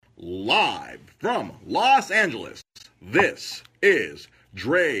live from Los Angeles. This is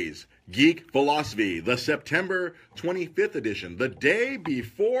Dre's Geek Philosophy, the September 25th edition, the day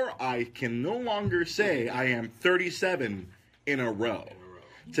before I can no longer say I am 37 in a row.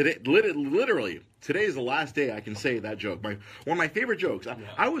 Today, literally, today is the last day I can say that joke. One of my favorite jokes.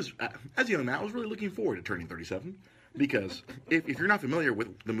 I was, as a young man, I was really looking forward to turning 37 because if you're not familiar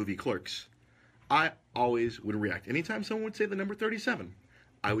with the movie Clerks, I always would react. Anytime someone would say the number 37,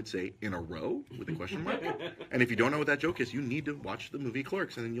 I would say in a row with a question mark. And if you don't know what that joke is, you need to watch the movie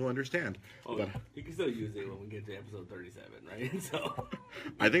Clerks and then you'll understand. Oh, but you can still use it when we get to episode 37, right? So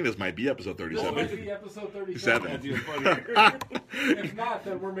I think this might be episode 37. This might be episode 37. that's even funnier. If not,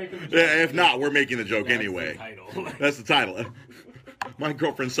 then we're making the joke. Yeah, if not, we're making the joke That's anyway. the title. That's the title. My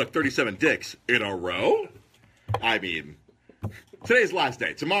girlfriend sucked 37 dicks in a row? I mean, today's the last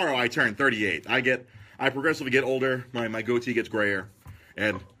day. Tomorrow I turn 38. I progressively get older. My goatee gets grayer.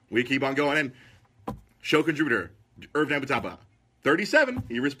 And we keep on going. And show contributor, Irv Nabatapa, 37.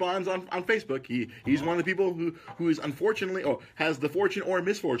 He responds on Facebook. He's one of the people who is unfortunately, has the fortune or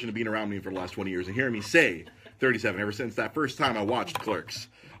misfortune of being around me for the last 20 years and hearing me say 37 ever since that first time I watched Clerks.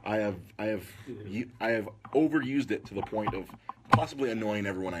 I have overused it to the point of possibly annoying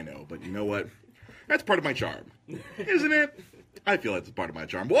everyone I know. But you know what? That's part of my charm, isn't it? I feel that's part of my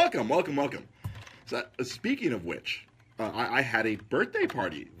charm. Welcome. So, speaking of which, I had a birthday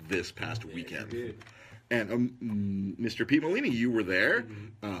party this past weekend. And Mr. Pete Molini, you were there.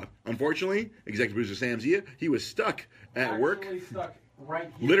 Unfortunately, executive producer Sam Zia, he was stuck at work. Stuck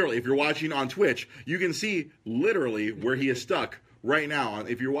right here. Literally, if you're watching on Twitch, you can see literally where he is stuck right now.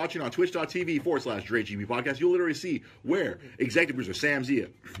 If you're watching on twitch.tv/DreGB Podcast, you'll literally see where executive producer Sam Zia.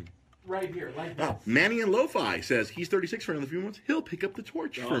 Right here, like this. Manny and Lo-Fi says he's 36 for another few months. He'll pick up the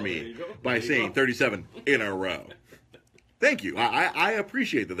torch for me by saying 37 in a row. Thank you. I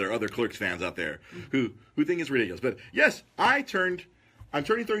appreciate that there are other Clerks fans out there who think it's ridiculous. But yes, I'm turning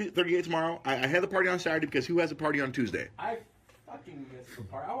 38 tomorrow. I had the party on Saturday because who has a party on Tuesday? I fucking missed the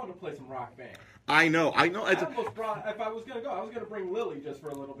part. I want to play some Rock Band. I know. I almost brought, if I was going to go, I was going to bring Lily just for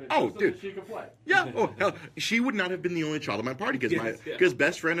a little bit. Oh, so dude. that she could play. Yeah. Oh, hell, she would not have been the only child at my party because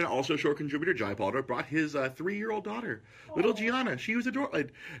best friend and also show contributor Jai Palder brought his 3-year-old daughter, little Gianna. She was adorable.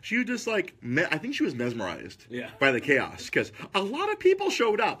 She was just like, I think she was mesmerized by the chaos because a lot of people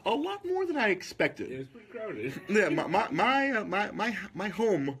showed up, a lot more than I expected. It was pretty crowded. Yeah, my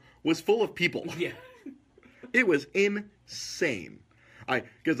home was full of people. Yeah. It was insane.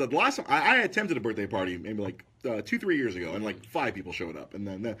 Because the last time I attempted a birthday party maybe like 2-3 years ago, and like 5 people showed up, and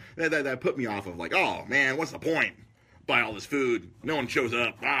then that put me off of like, oh man, what's the point? Buy all this food, no one shows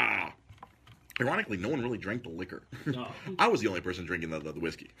up. Ironically, no one really drank the liquor. No. I was the only person drinking the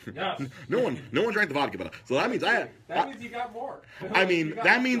whiskey. Yes. No one drank the vodka, but so that means That means you got more. I mean,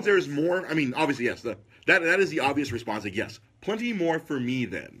 that means there's more. I mean, obviously, yes. That is the obvious response. Like, yes, plenty more for me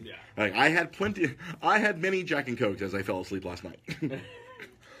then. Yeah. Like, I had many Jack and Cokes as I fell asleep last night.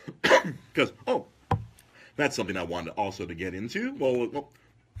 Because that's something I wanted also to get into. Well,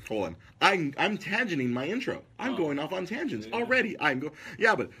 hold on. I'm tangenting my intro. I'm going off on tangents already. But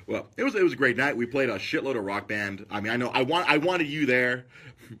it was a great night. We played a shitload of Rock Band. I mean, I wanted you there.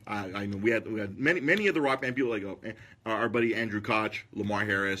 I know we had many of the Rock Band people, like our buddy Andrew Koch, Lamar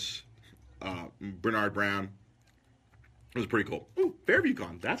Harris, Bernard Brown. It was pretty cool. Ooh,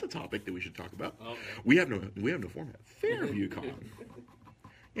 FairviewCon. That's a topic that we should talk about. Okay. We have no format. FairviewCon.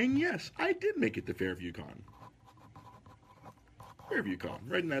 And yes, I did make it to FairviewCon. FairviewCon.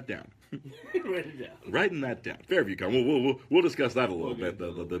 Writing that down. Write it down. Writing that down. FairviewCon. We'll discuss that a little bit.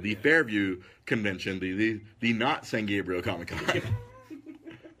 The Fairview convention, the not San Gabriel Comic Con.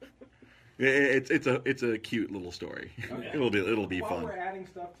 It's a cute little story. Okay. It'll be While fun. we're adding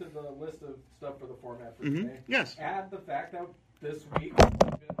stuff to the list of stuff for the format for today, Yes. add the fact that this week we've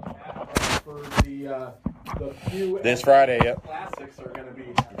been at for the few This Friday, yep. classics are going to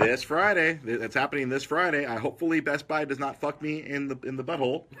be This Friday. It's happening this Friday. Hopefully Best Buy does not fuck me in the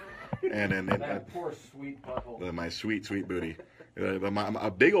butthole. And that poor sweet butthole. my sweet booty,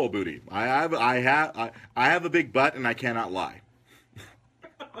 a big old booty. I have a big butt and I cannot lie.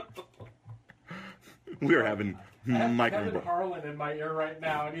 We are having I have micro. Kevin Harlan in my ear right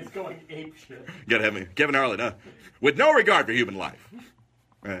now, and he's going ape shit. Gotta have me, Kevin Harlan, with no regard for human life.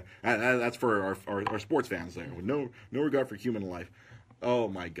 That's for our sports fans there. With no regard for human life. Oh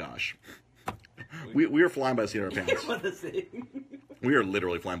my gosh, we are flying by the seat of our pants. We are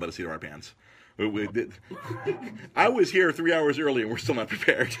literally flying by the seat of our pants. I was here 3 hours early, and we're still not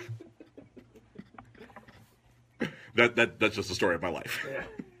prepared. That's just the story of my life. Yeah.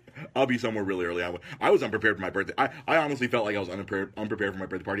 I'll be somewhere really early. I was unprepared for my birthday. I honestly felt like I was unprepared for my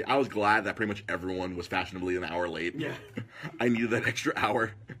birthday party. I was glad that pretty much everyone was fashionably an hour late. Yeah. I needed that extra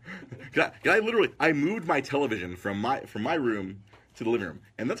hour. I moved my television from my room to the living room,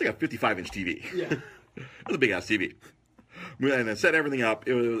 and that's like a 55-inch TV. Yeah. That's a big ass TV. And I set everything up.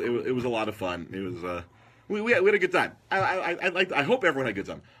 It was a lot of fun. It was we had a good time. I hope everyone had a good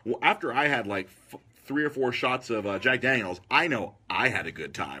time. Well, after I had like 3 or 4 shots of Jack Daniels, I know I had a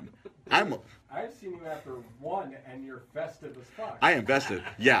good time. I've seen you after one, and you're festive as fuck. I am festive.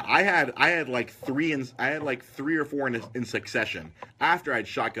 Yeah, I had like 3 or 4 in succession after I'd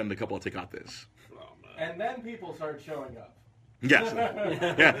shotgunned a couple of Tecates. And then people start showing up. Yes.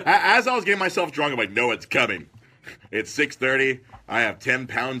 Yeah. As I was getting myself drunk, I'm like, no, it's coming. It's 6:30. I have 10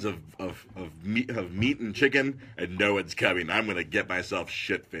 pounds of meat and chicken, and no, it's coming. I'm gonna get myself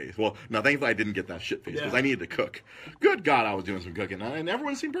shit faced. Well, no, thankfully I didn't get that shit faced because I needed to cook. Good God, I was doing some cooking, and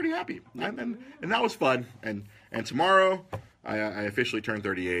everyone seemed pretty happy, and that was fun. And tomorrow, I officially turn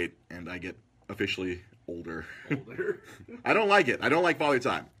 38, and I get officially older. I don't like it. I don't like father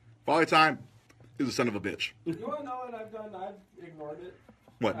time. Father time is a son of a bitch. You want to know what I've done? I've ignored it.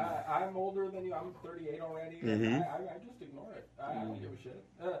 What? I'm older than you. I'm 38 already. Mm-hmm. I just ignore it. I don't give a shit.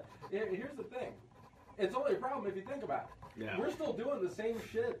 Here's the thing. It's only a problem if you think about it. Yeah. We're still doing the same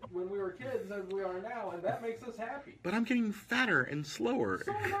shit when we were kids as we are now, and that makes us happy. But I'm getting fatter and slower.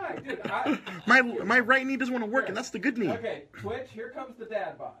 So am I, dude. My right knee doesn't want to work, and that's the good knee. Okay, Twitch, here comes the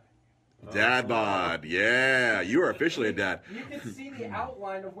dad bod. Dad bod, yeah. You are officially a dad. You can see the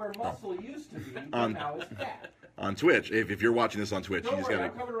outline of where muscle used to be, but now it's fat. On Twitch, if you're watching this on Twitch, Don't you just worry,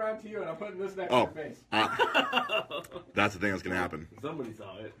 gotta. I'm coming around to you and I'm putting this next to your face. That's the thing that's gonna happen. Somebody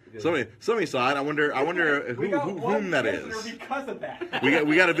saw it. Somebody saw it. I wonder whom that is. Because of that.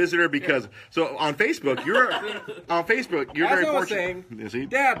 We got a visitor because on Facebook you're very I was fortunate. saying, You see?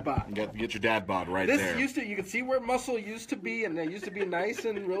 dad bod. Get your dad bod right This there. used to, you can see where muscle used to be, and it used to be nice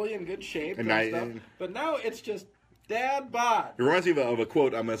and really in good shape and, And stuff. But now it's just dad bod. It reminds me of a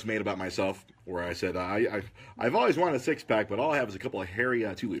quote I must made about myself, where I said, I've always wanted a 6-pack, but all I have is a couple of hairy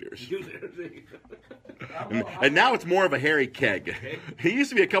 2-liters. And now it's more of a hairy keg. It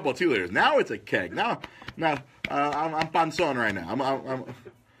used to be a couple of 2-liters. Now it's a keg. Now I'm panzon right now.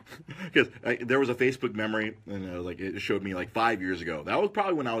 Because there was a Facebook memory, and it showed me like 5 years ago. That was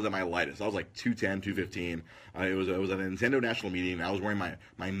probably when I was at my lightest. I was like 210, 215. It was at a Nintendo National meeting, and I was wearing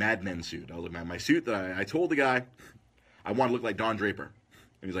my Mad Men suit. I was like my suit that I told the guy I want to look like Don Draper.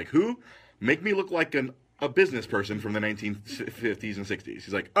 And he's like, who? Make me look like a business person from the 1950s and 60s.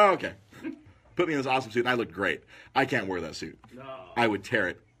 He's like, oh, okay. Put me in this awesome suit, and I looked great. I can't wear that suit. No. I would tear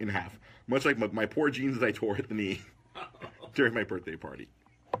it in half. Much like my poor jeans that I tore at the knee during my birthday party.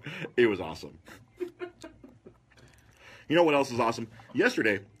 It was awesome. You know what else is awesome?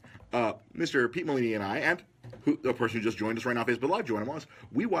 Yesterday, Mr. Pete Molini and I, and the person who just joined us right now, Facebook Live, joining us,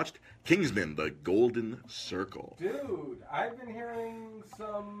 we watched Kingsman: The Golden Circle. Dude, I've been hearing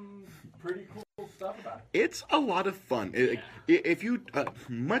some pretty cool stuff about it. It's a lot of fun. If you,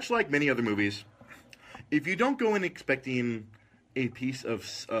 much like many other movies, if you don't go in expecting a piece of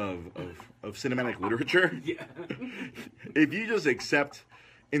cinematic literature, if you just accept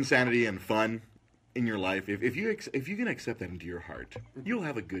insanity and fun in your life, if you can accept that into your heart, you'll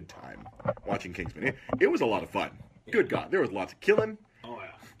have a good time watching Kingsman. It was a lot of fun. Good God, there was lots of killing. Oh yeah.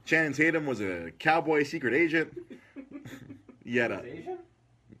 Channing Tatum was a cowboy secret agent. You had a Asian?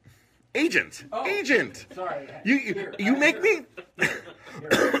 agent. Oh, Agent. Sorry. You make me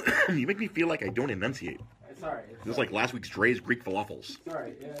you make me feel like I don't enunciate. Sorry. Just like last week's Dre's Greek falafels.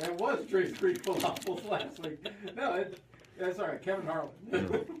 Sorry. Yeah, it was Dre's Greek falafels last week. No, sorry, Kevin Harlan.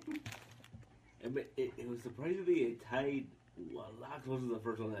 It was surprisingly it tied a lot closer to the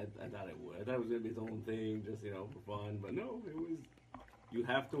first one than I thought it would. I thought it was going to be its own thing, just, for fun. But no, it was... You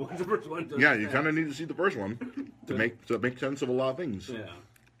have to watch the first one to Yeah, you kind of need to see the first one to make sense of a lot of things. Yeah.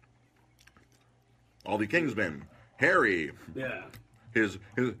 All the Kingsmen, Harry, Yeah. his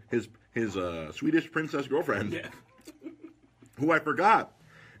Swedish princess girlfriend, Yeah. who I forgot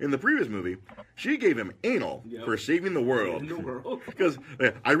in the previous movie, she gave him anal for saving the world. In the world. Because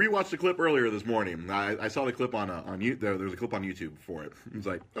I rewatched the clip earlier this morning. I saw the clip on YouTube. There was a clip on YouTube for it. It's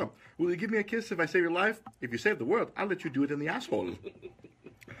like, oh, will you give me a kiss if I save your life? If you save the world, I'll let you do it in the asshole.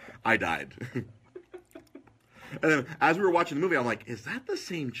 I died. And then as we were watching the movie, I'm like, is that the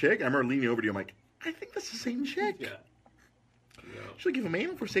same chick? I remember leaning over to you. I'm like, I think that's the same chick. Yeah. She'll give him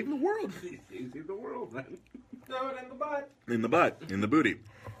anal for saving the world. Saving the world, man. Throw it in the butt. In the butt, in the booty.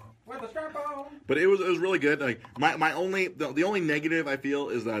 With a strap on. But it was really good. Like the only negative I feel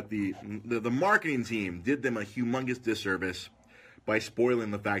is that the marketing team did them a humongous disservice by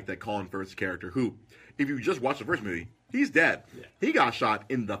spoiling the fact that Colin Firth's character, who, if you just watch the first movie, he's dead. Yeah. He got shot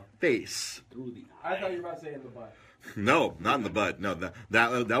in the face. Through the I thought you were about to say in the butt. No, not in the butt. No,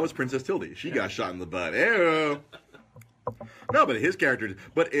 that was Princess Tildy. She got shot in the butt. Ew. No, but his character.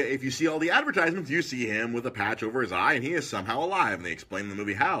 But if you see all the advertisements, you see him with a patch over his eye, and he is somehow alive. And they explain in the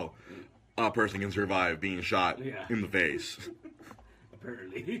movie how a person can survive being shot in the face.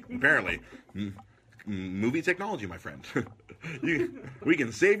 Apparently. Movie technology, my friend. We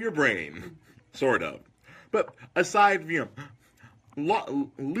can save your brain, sort of. But aside,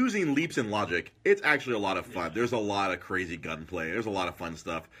 losing leaps in logic, it's actually a lot of fun. There's a lot of crazy gunplay. There's a lot of fun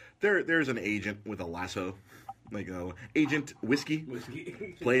stuff. There's an agent with a lasso, like Agent Whiskey,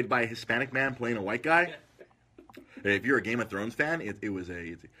 played by a Hispanic man playing a white guy. If you're a Game of Thrones fan, it was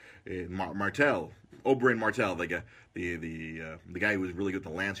Martell, Oberyn Martell, the guy who was really good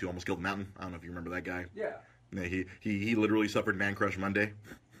with the lance, who almost killed the Mountain. I don't know if you remember that guy. Yeah. He literally suffered Man Crush Monday.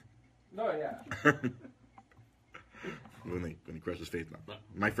 No, yeah. when he crushed his face.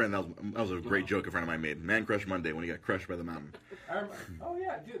 My friend, that was a great joke a friend of mine made. Man Crush Monday when he got crushed by the Mountain. Oh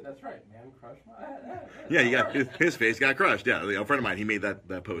yeah, dude, that's right. Man Crush Monday. Yeah, he got his face got crushed. Yeah, a friend of mine, he made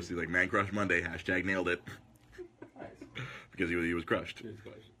that post. He's like, Man Crush Monday, # nailed it. Nice. Because he was crushed.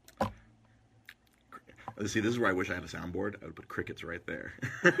 See, this is where I wish I had a soundboard. I would put crickets right there.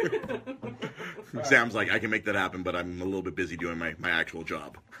 Sam's like, I can make that happen, but I'm a little bit busy doing my actual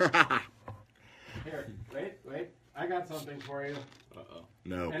job. Here, wait. I got something for you. Uh-oh.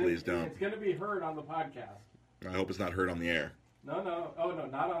 No, And please don't. It's going to be heard on the podcast. I hope it's not heard on the air. No. Oh, no,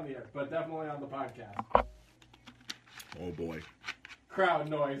 not on the air, but definitely on the podcast. Oh, boy. Crowd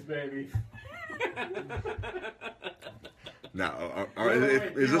noise, baby. Now,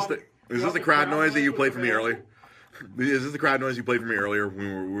 Wait, is this the crowd noise that you played for me earlier? Is this the crowd noise you played for me earlier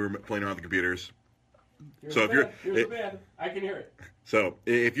when we were playing around the computers? Here's So the band. I can hear it. So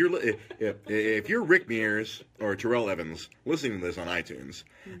if you're Rick Mears or Terrell Evans listening to this on iTunes,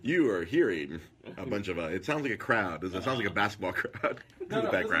 you are hearing a bunch of it sounds like a crowd. It sounds like a basketball crowd in the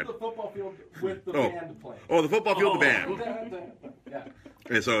background. This is the football field with the band playing. Oh, the football field, the band. Yeah.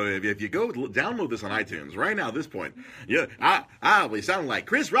 And so if you go download this on iTunes right now at this point, I'll be sounding like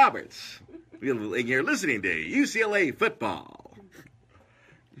Chris Roberts. You're listening to UCLA football.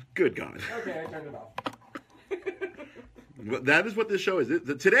 Good God. Okay, I turned it off. That is what this show is.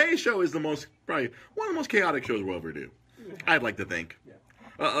 Today's show is probably one of the most chaotic shows we'll ever do. I'd like to think. Yeah.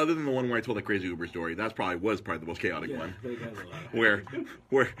 Other than the one where I told the crazy Uber story, was probably the most chaotic one. Where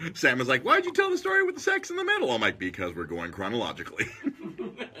Sam was like, "Why'd you tell the story with the sex in the middle?" I'm like, "Because we're going chronologically,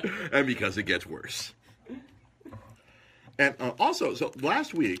 and because it gets worse." And also, so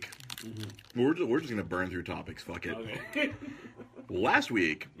last week, we're just gonna burn through topics. Fuck it. Okay. Last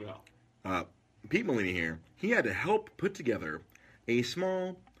week, Pete Molini here, he had to help put together a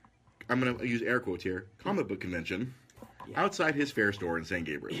small, I'm going to use air quotes here, comic book convention outside his fair store in San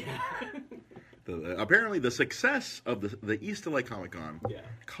Gabriel. Yeah. Apparently, the success of the East LA Comic Con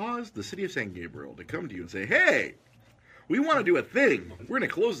caused the city of San Gabriel to come to you and say, "Hey, we want to do a thing. We're going to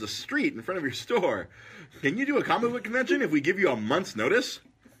close the street in front of your store. Can you do a comic book convention if we give you a month's notice?"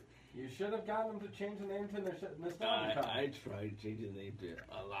 You should have gotten them to change the name to Nostalgia. I tried changing the name to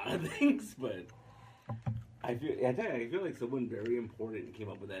a lot of things, but I feel like someone very important came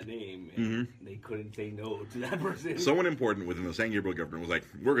up with that name, and they couldn't say no to that person. Someone important within the San Gabriel government was like,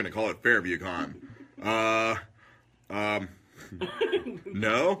 "We're going to call it Fairview Con."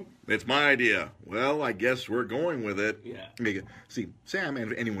 No, it's my idea. Well, I guess we're going with it. Yeah. See, Sam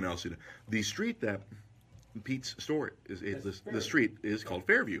and anyone else, the street that Pete's store is the street is called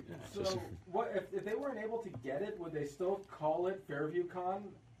Fairview. So, what if they weren't able to get it? Would they still call it Fairview Con,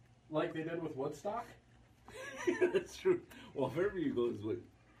 like they did with Woodstock? That's true. Well, Fairview goes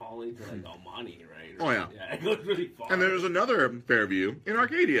all into like Almani, right? Oh yeah. Yeah, it goes really far. And there's another Fairview in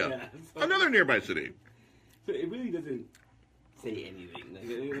Arcadia, another nearby city. So it really doesn't say anything. Like,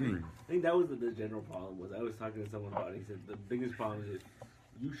 I think that was the general problem. Was I was talking to someone about it. He said the biggest problem is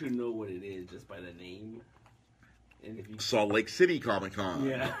you should know what it is just by the name. And if you Salt Lake City Comic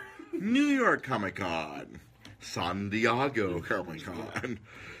Con, New York Comic Con, San Diego Comic Con,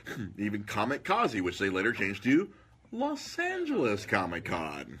 even Comic Kazi, which they later changed to Los Angeles Comic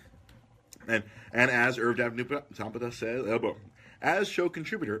Con. And as Irv Danupatampa says, as show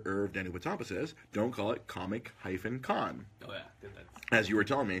contributor Irv Danupatampa says, don't call it Comic-Con. Oh yeah, that's... As you were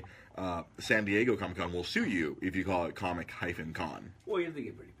telling me, San Diego Comic Con will sue you if you call it Comic-Con. Well, you have to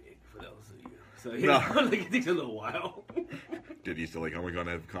get pretty big for those of you. So like, it takes a little while. Did East LA Comic Con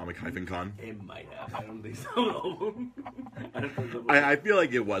have Comic-Con? It might have. I don't think so. I feel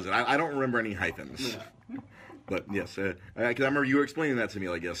like it wasn't. I don't remember any hyphens. Yeah. But yes, because I remember you were explaining that to me.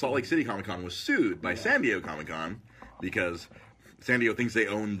 Like, Salt Lake City Comic Con was sued by San Diego Comic Con because San Diego thinks they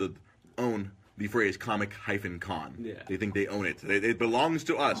own the phrase comic-con. Yeah. They think they own it. It belongs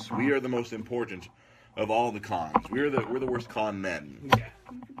to us. We are the most important of all the cons. We're the worst con men. Yeah.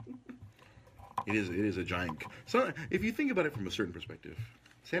 It is a giant. So if you think about it from a certain perspective,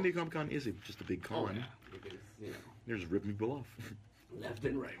 San Diego Comic Con is just a big con. Oh, yeah. Because, They're just ripping people off. left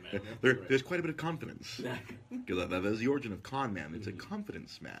and right, man. Left and right. There's quite a bit of confidence. Because that is the origin of con man. It's a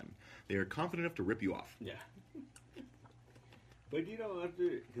confidence man. They are confident enough to rip you off. Yeah. But after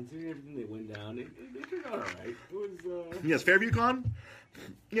considering everything that went down, it turned out alright. It was Yes, Fairview Con.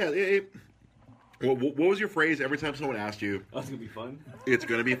 Yeah. What was your phrase every time someone asked you? Oh, it's gonna be fun. It's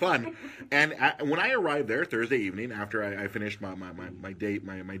going to be fun. And when I arrived there Thursday evening after I finished my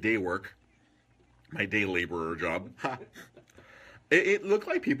day work, my day laborer job, it looked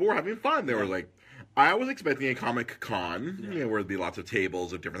like people were having fun. They were like, I was expecting a Comic Con, where there'd be lots of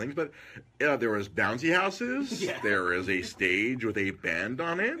tables of different things, but there was bouncy houses. Yeah. There was a stage with a band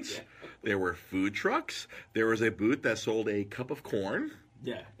on it. Yeah. There were food trucks. There was a booth that sold a cup of corn.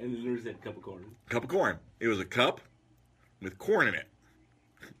 Yeah, and then there's that cup of corn. Cup of corn. It was a cup with corn in it.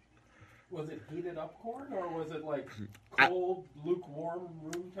 Was it heated up corn, or was it like cold, lukewarm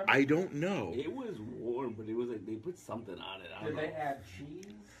room temperature? I don't know. It was warm, but it was like they put something on it. I Did don't know. they add cheese?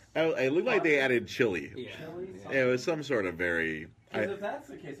 It looked like they added chili. Yeah. Chili? It was some sort of very. Because if that's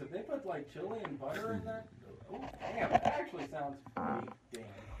the case, if they put like chili and butter in that, oh damn, that actually sounds pretty damn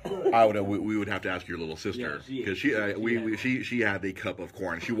good. We would have to ask your little sister Yeah, because she she had the cup of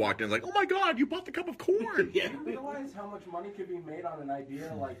corn. She walked in like, oh my god, you bought the cup of corn. Yeah. Do you realize how much money could be made on an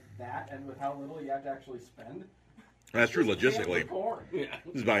idea like that, and with how little you have to actually spend? That's true Just cans logistically. of corn. Yeah.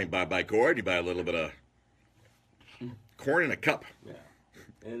 Just buy corn. You buy a little bit of corn in a cup. Yeah.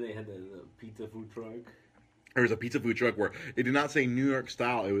 And they had the pizza food truck. There was a pizza food truck where it did not say New York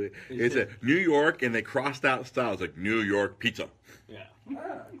style. It said New York, and they crossed out style. It's like New York pizza. Yeah.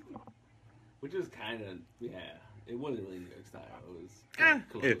 Ah, Which is kind of, it wasn't really New York style. It was kinda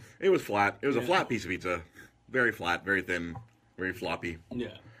close. It was flat. It was a Yeah. flat piece of pizza. Very flat, very thin, very floppy.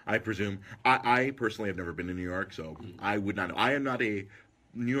 Yeah. I presume. I personally have never been to New York, so I would not know. I am not a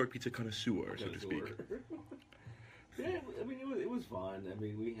New York pizza connoisseur, so to speak. Yeah, I mean, it was fun. I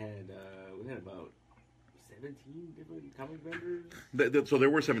mean, we had about 17 different comic vendors. So there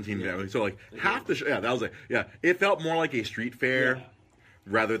were 17 Yeah. families. So like half the that was it felt more like a street fair Yeah.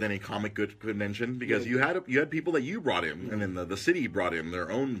 rather than a comic good convention because Yeah. you had people that you brought in, and then the city brought in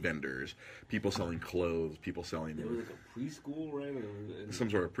their own vendors, people selling clothes, people selling There was like a preschool, right? And some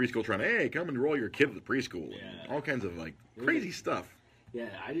sort of preschool trying to, hey, come enroll your kid at the preschool. Yeah. All kinds of like crazy stuff. yeah,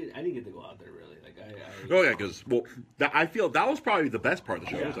 I didn't get to go out there really. Like Oh yeah, because I feel that was probably the best part of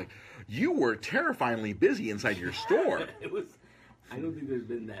the show. It was Yeah. like you were terrifyingly busy inside your store. it was. I don't think there's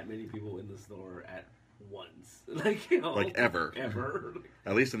been that many people in the store at once. Like ever. Ever.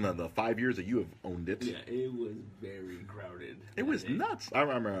 At least in the 5 years that you have owned it. Yeah, it was very crowded. It was that day. nuts. I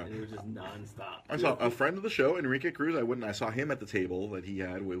remember. And it was just nonstop. I saw a friend of the show, Enrique Cruz. I went and I saw him at the table that he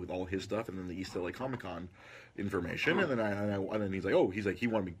had with all his stuff, and then the East LA Comic Con information. And then and then he's like he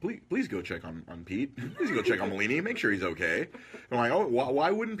wanted me please go check on Pete. Please go check on Malini. Make sure he's okay. And I'm like, oh,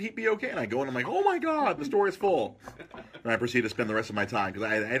 why wouldn't Pete be okay? And I go and I'm like, oh my god, the store is full. And I proceed to spend the rest of my time because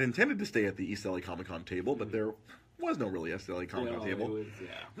I had intended to stay at the East LA Comic Con table, but there was no really East LA Comic Con table.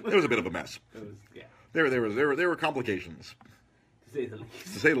 It was a bit of a mess. It was, yeah. There were complications, To say the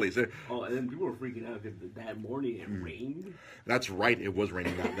least. to say the least. Oh, and then people were freaking out because that morning it rained. That's right. It was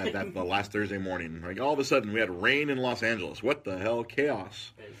raining that the last Thursday morning. Like all of a sudden, we had rain in Los Angeles. What the hell?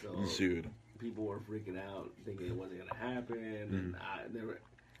 Chaos And so ensued. people were freaking out, thinking it wasn't going to happen. And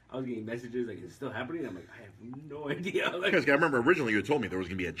I was getting messages like, "Is it still happening?" I'm like, I have no idea. Like, Because I remember originally you had told me there was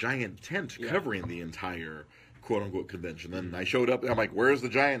going to be a giant tent Yeah. covering the entire quote unquote convention. Then I showed up and I'm like, "Where's the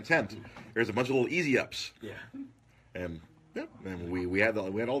giant tent?" There's a bunch of little easy ups, yeah, and yeah, and we had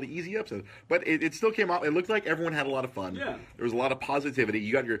all the easy ups, but it still came out. It looked like everyone had a lot of fun. Yeah. There was a lot of positivity.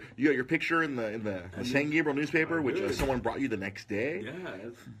 You got your picture in the San Gabriel newspaper, I which did. someone brought you the next day. yeah.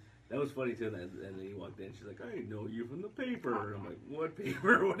 That was funny too. And then he walked in. She's like, "I know you from the paper." I'm like, "What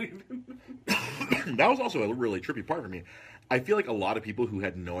paper? What do you?" That was also a really trippy part for me. I feel like a lot of people who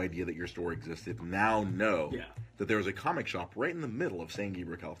had no idea that your store existed now know Yeah. that there was a comic shop right in the middle of San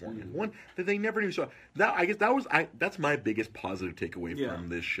Gabriel, California. Mm. One that they never knew. So I guess that's my biggest positive takeaway Yeah. from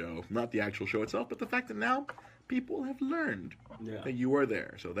this show. Not the actual show itself, but the fact that now people have learned Yeah. that you are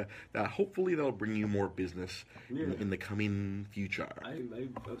there. So that hopefully that'll bring you more business Yeah. in the coming future.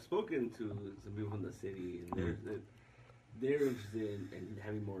 I've spoken to some people from the city, and they're interested in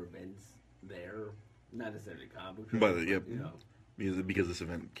having more events there. Not necessarily comic, But, but yeah. you know, Because this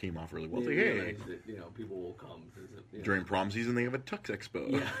event came off really well. they It's like, hey, realize that, you know, people will come. during prom season, they have a Tux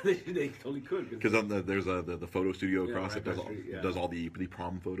Expo. Yeah, they totally could. Because there's the photo studio Yeah, across right it does across all, the street, yeah. does all the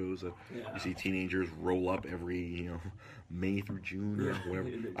prom photos. Yeah. You see teenagers roll up every May through June or Yeah. whatever.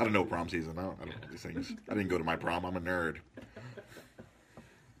 I don't know prom season. I don't know these things. I didn't go to my prom. I'm a nerd.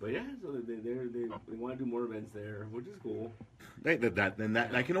 But yeah, so they want to do more events there, which is cool.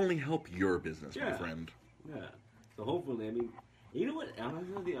 That can only help your business, my Yeah. friend. Yeah. So hopefully, I mean, you know what? Another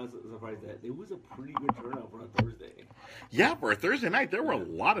thing I was surprised at, it was a pretty good turnout for a Thursday. Yeah, for a Thursday night, there were a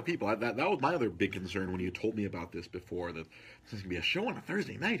lot of people. That was my other big concern when you told me about this before, that this is going to be a show on a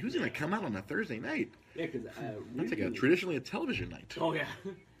Thursday night. Who's going to come out on a Thursday night? Yeah, because That's like traditionally a television night. Oh yeah,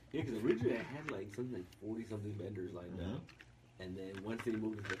 yeah. Because originally I had like something like 40-something vendors lined Mm-hmm. up, and then once they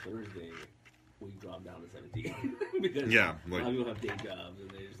moved it to Thursday, we dropped down to 17 because Yeah, a lot of people have day jobs and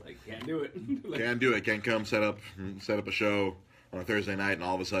they just like can't do it. Like, Can't do it. Can't come set up a show on a Thursday night, and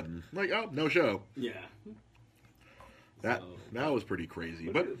all of a sudden, like, oh, no show. yeah. That So- that was pretty crazy.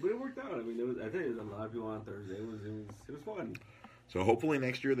 But, But it worked out. I mean, I think there was a lot of people on Thursday. It was fun. so hopefully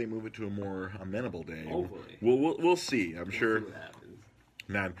next year they move it to a more amenable day. Hopefully. We'll see. I'm sure. We'll see what happens.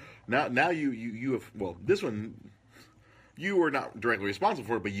 Now you have, well, this one you were not directly responsible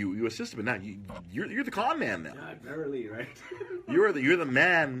for it, but you assisted. But now you're the con man now. Not barely, right? You're the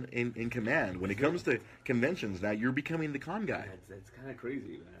man in command when it comes to conventions. Now you're becoming the con guy. That's kind of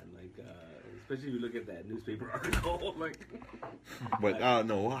crazy, man. Like, especially if you look at that newspaper article. Like, But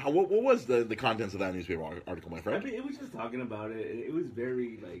no, what was the contents of that newspaper article, my I friend? mean, it was just talking about it. It was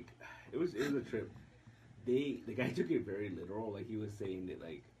very like, it was a trip. The guy took it very literal. Like he was saying that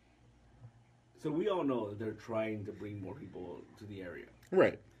like, so we all know that they're trying to bring more people to the area,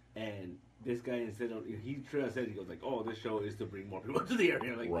 Right. and this guy instead of he said he goes like, oh, this show is to bring more people to the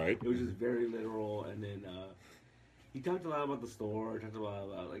area. Like, Right. It was just very literal, and then he talked a lot about the store. Talked a lot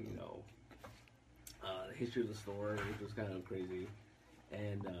about like the history of the store, which was kind of crazy,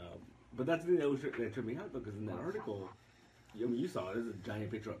 and but that's the thing that tripped me out though, because in that article. I mean, you saw it. There's a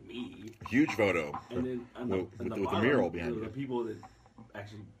giant picture of me, Huge photo. and then on With the bottom, mural behind the you. people that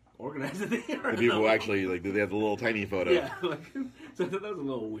actually organized it. The The people who actually they have the little tiny photo. yeah, like, so I thought that was a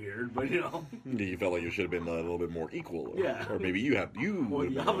little weird, but You felt like you should have been a little bit more equal. Or, Yeah. Or maybe you Or would the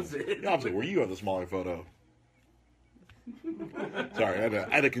have been- opposite. The opposite, where you have the smaller photo. Sorry, I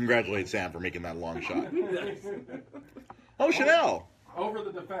had to congratulate Sam for making that long shot. Oh, Chanel. Over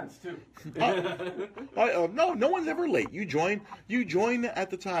the defense too. No one's ever late. You join at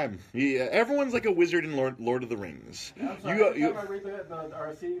the time. Everyone's like a wizard in Lord of the Rings. I'm sorry. Every time I read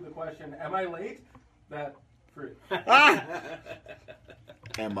or see the question, "Am I late?" That free. Am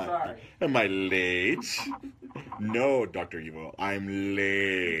Sorry. I late? No, Dr. Evil, I'm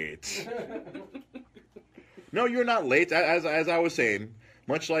late. No, you're not late. As I was saying,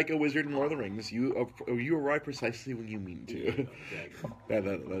 much like a wizard in Lord of the Rings, you arrive precisely when you mean to.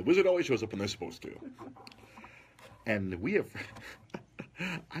 The wizard always shows up when they're supposed to. And we have...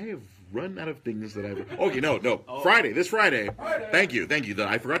 I have run out of things that I've... Okay, no. Friday, this Friday. Thank you.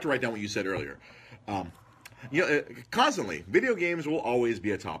 I forgot to write down what you said earlier. Constantly, video games will always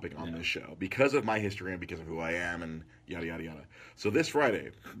be a topic on this show because of my history and because of who I am and yada, yada, yada. So this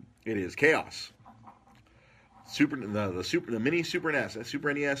Friday, it is Chaos. The mini Super NES,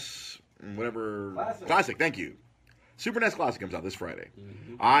 Super NES, whatever. Classic, thank you. Super NES Classic comes out this Friday.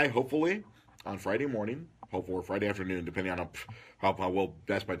 Mm-hmm. I, hopefully, on Friday morning, or Friday afternoon, depending on how well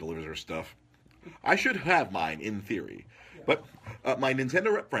Best Buy delivers their stuff, I should have mine, in theory. But my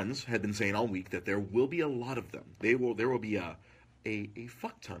Nintendo rep friends had been saying all week that there will be a lot of them. There will be a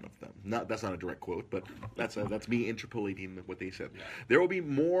fuck ton of them. That's not a direct quote, but that's me interpolating what they said. Yeah. There will be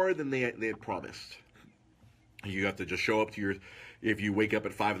more than they had promised. You have to just show up to if you wake up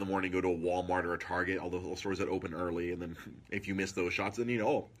at 5 in the morning, go to a Walmart or a Target, all those little stores that open early, and then if you miss those shots, then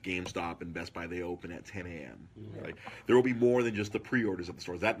GameStop and Best Buy, they open at 10 a.m. Yeah. Right? There will be more than just the pre-orders at the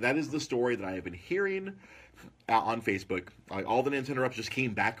stores. That is the story that I have been hearing on Facebook. All the Nintendo reps just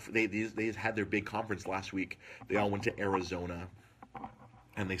came back. They had their big conference last week. They all went to Arizona,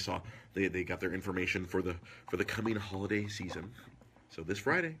 and they got their information for the coming holiday season. So this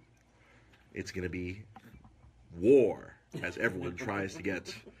Friday, it's going to be war as everyone tries to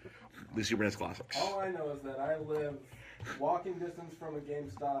get the Super NES Classics. All I know is that I live walking distance from a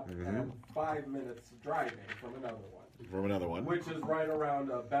GameStop and 5 minutes driving from another one. Which is right around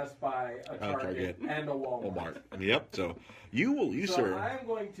a Best Buy, a Target, and a Walmart. Yep. So you so sir. I'm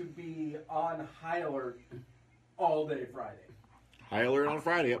going to be on high alert all day Friday. High alert on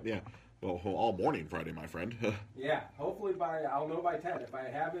Friday. Yep. Yeah. Well, all morning Friday, my friend. Yeah, hopefully I'll know by 10. If I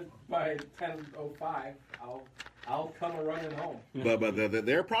have it by 10:05, I'll come running home. But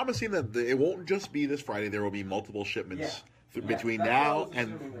they're promising that it won't just be this Friday. There will be multiple shipments between now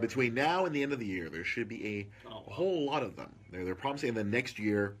and the end of the year. There should be a whole lot of them. They're promising that next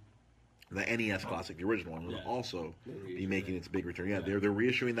year, the NES Classic, the original one, will also be making its big return. Yeah, they're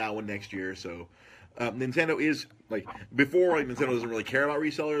reissuing that one next year. So Nintendo is like before. Like, Nintendo doesn't really care about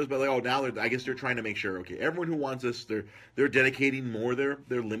resellers, but like now I guess they're trying to make sure. Okay, everyone who wants this, they're dedicating more their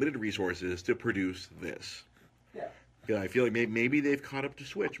limited resources to produce this. Yeah, I feel like maybe they've caught up to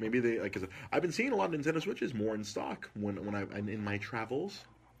Switch. Maybe they because I've been seeing a lot of Nintendo Switches more in stock when I'm in my travels.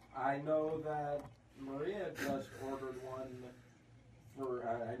 I know that Maria just ordered one for.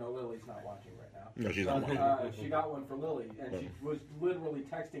 I know Lily's not watching right now. No, she's not watching. She got one for Lily, and she was literally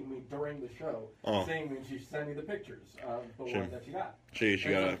texting me during the show, saying that she sent me the pictures of the one that she got. She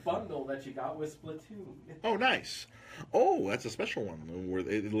got a bundle that she got with Splatoon. Oh, nice. Oh, that's a special one where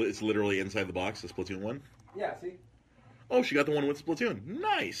it's literally inside the box, the Splatoon one. Yeah, see. Oh, she got the one with Splatoon.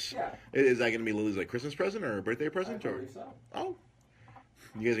 Nice. Yeah. Is that going to be Lily's like Christmas present or a birthday present? I believe so. Oh.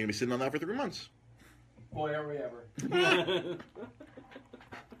 You guys are going to be sitting on that for 3 months. Boy, are we ever.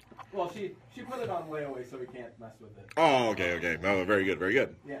 Well, she put it on layaway so we can't mess with it. Oh, okay. Oh, very good, very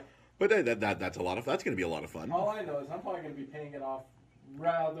good. Yeah. But that's a lot of. That's going to be a lot of fun. All I know is I'm probably going to be paying it off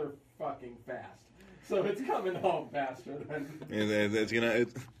rather fucking fast. So it's coming home faster than. And it's gonna.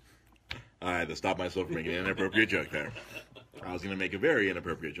 I had to stop myself from making an inappropriate joke there. I was going to make a very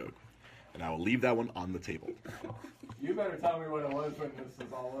inappropriate joke, and I will leave that one on the table. You better tell me what it was when this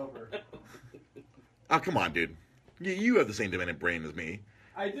is all over. Oh, come on, dude. You have the same demented brain as me.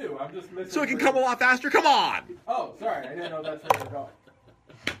 I do. I'm just missing. So it can come a lot faster. Come on. Oh, sorry. I didn't know that's where we're going.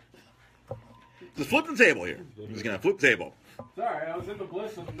 Just flip the table here. I'm just going to flip the table. Sorry, I was in the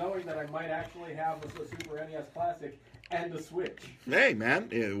bliss of knowing that I might actually have a Super NES Classic and a Switch. Hey, man,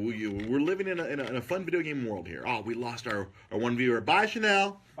 we're living in a fun video game world here. Oh, we lost our one viewer. Bye,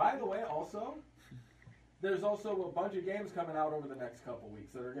 Chanel. By the way, also, there's also a bunch of games coming out over the next couple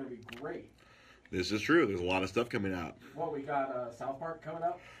weeks that are going to be great. This is true. There's a lot of stuff coming out. What, we got South Park coming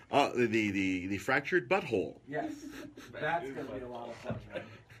up? The Fractured Butthole. Yes. That's going to be a lot of fun, man.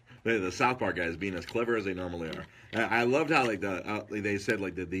 The South Park guys being as clever as they normally are. I loved how they said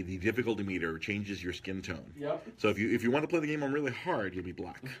the difficulty meter changes your skin tone. Yep. So if you want to play the game on really hard, you'll be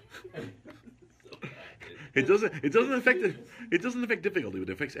black. It doesn't affect difficulty, but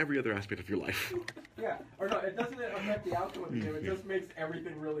it affects every other aspect of your life. Yeah. Or no, it doesn't affect the outcome of the game. It just makes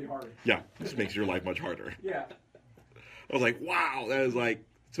everything really hard. Yeah. It just makes your life much harder. Yeah. I was like, wow, that is like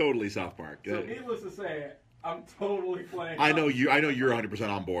totally South Park. So needless to say, I'm totally playing. I know you're 100%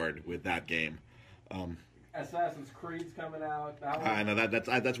 on board with that game. Assassin's Creed's coming out. I know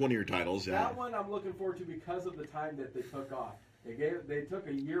that's one of your titles. Yeah. That one I'm looking forward to because of the time that they took off. They took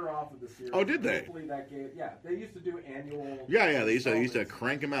a year off of the series. Oh, did they? Hopefully that gave. Yeah, they used to do annual. Yeah. They used to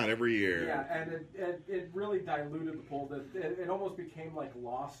crank them out every year. Yeah, and it really diluted the pull. It almost became like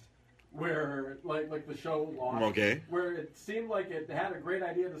Lost, where like the show Lost. Okay. Where it seemed like it had a great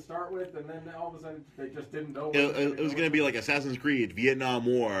idea to start with, and then all of a sudden they just didn't know. It was going to be like Assassin's Creed, Vietnam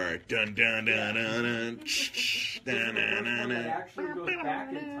War. Dun dun dun dun dun. Dun, dun, dun, dun. It actually goes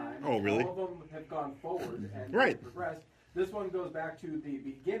back in time. Oh, really? All of them have gone forward and progressed. This one goes back to the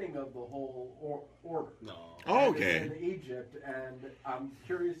beginning of the whole order. No. Oh, okay. It's in Egypt, and I'm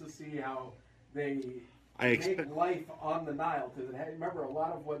curious to see how they make life on the Nile. Because remember, a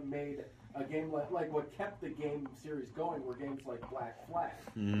lot of what made a game like what kept the game series going were games like Black Flag.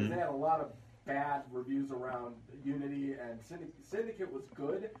 Because they had a lot of bad reviews around Unity, and Syndicate was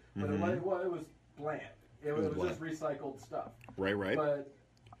good, but it was bland. It was just recycled stuff. Right. But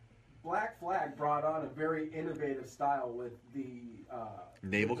Black Flag brought on a very innovative style with the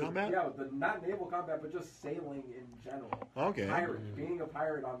naval combat. Yeah, not naval combat, but just sailing in general. Okay. Being a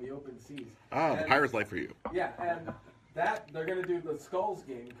pirate on the open seas. The pirate's life for you. Yeah, and that they're going to do the Skulls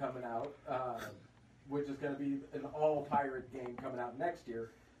game coming out, which is going to be an all pirate game coming out next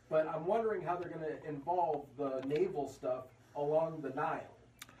year. But I'm wondering how they're going to involve the naval stuff along the Nile.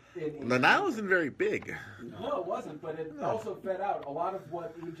 The Nile isn't very big. No, it wasn't, but it also fed out. A lot of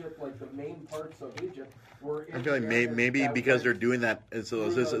what Egypt, like the main parts of Egypt, were in. I feel like maybe because they're doing that. So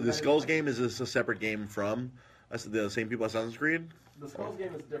the Skulls game is this a separate game from the same people as Assassin's Creed? The Skulls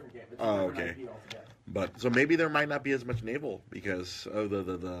game is a different game. It's a different IP altogether. But so maybe there might not be as much naval because of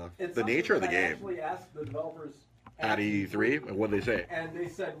the nature of the game. I actually asked the developers at E3, what did they say? And they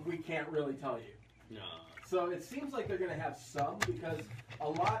said we can't really tell you. No. So it seems like they're going to have some because a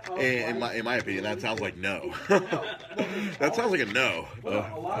lot of in my opinion, that sounds like no. That sounds like a no. Well,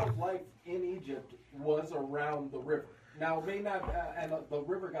 a lot of life in Egypt was around the river. Now, it may not, and the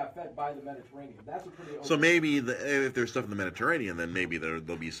river got fed by the Mediterranean. That's a pretty. So maybe if there's stuff in the Mediterranean, then maybe there'll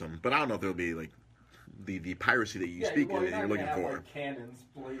be some. But I don't know if there'll be like the piracy that you speak of that you're looking for. Like cannons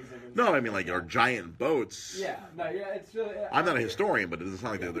blazing. No, I mean like our giant boats. Yeah, no, yeah, it's. I'm not a historian, but it doesn't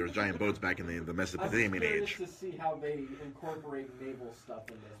sound like there was giant boats back in the Mesopotamian age. I'm curious to see how they incorporate naval stuff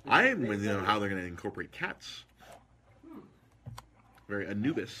in this. I am with how they're going to incorporate cats. Very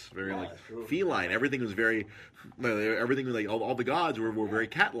Anubis, very like feline. Everything was very, everything like all the gods were very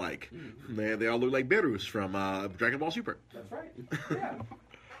cat-like. They all look like Berus from Dragon Ball Super. That's right. Yeah.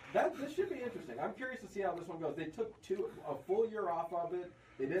 This should be interesting. I'm curious to see how this one goes. They took a full year off of it.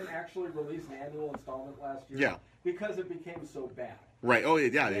 They didn't actually release an annual installment last year. Yeah. Because it became so bad. Right. Oh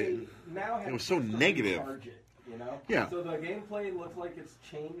yeah. They now have it was so negative. You know. Yeah. So the gameplay looks like it's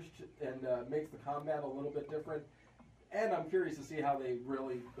changed and makes the combat a little bit different. And I'm curious to see how they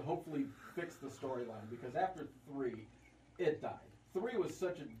really, hopefully, fix the storyline. Because after 3, it died. 3 was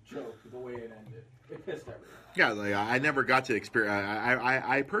such a joke the way it ended. It pissed everyone off. Yeah, like, I never got to experience.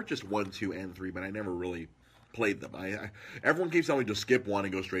 I purchased 1, 2, and 3, but I never really played them. Everyone keeps telling me to skip 1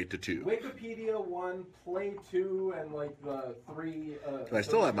 and go straight to 2. Wikipedia 1, play 2, and like the 3. I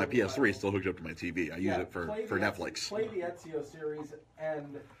still have my PS3 still hooked up to my TV. I use it for Netflix. Play the Ezio series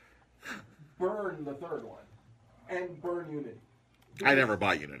and burn the 3rd one. And burn Unity. I never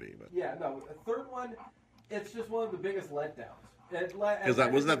bought Unity, but yeah, no. The 3rd one, it's just one of the biggest letdowns. Because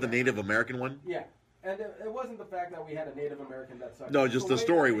wasn't that the Native American one? Yeah, and it wasn't the fact that we had a Native American that sucked. No, just the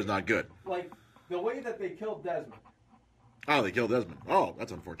story was not good. Like the way that they killed Desmond. Oh, they killed Desmond. Oh,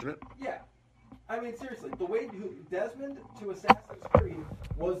 that's unfortunate. Yeah, I mean seriously, the way Desmond to Assassin's Creed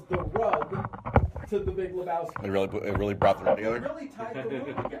was the rub to the Big Lebowski. It really brought them together. It really tied the room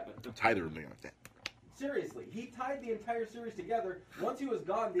together. Tied the room together. Seriously, he tied the entire series together. Once he was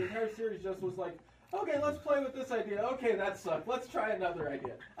gone, the entire series just was like, okay, let's play with this idea. Okay, that sucked. Let's try another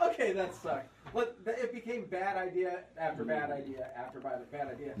idea. Okay, that sucked. It became bad idea after bad idea after bad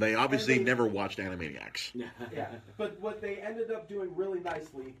idea. They obviously never watched Animaniacs. Yeah, but what they ended up doing really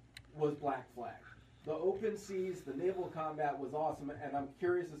nicely was Black Flag. The open seas, the naval combat was awesome, and I'm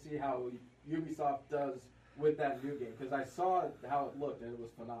curious to see how Ubisoft does with that new game, because I saw how it looked, and it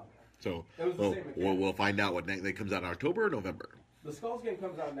was phenomenal. So we'll find out what it comes out in October or November. The Skulls game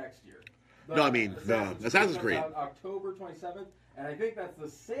comes out next year. No, I mean Assassin's Creed. Comes out October 27th, and I think that's the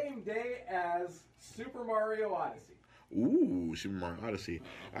same day as Super Mario Odyssey. Ooh, Super Mario Odyssey.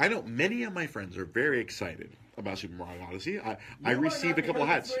 I know many of my friends are very excited about Super Mario Odyssey. I received a couple of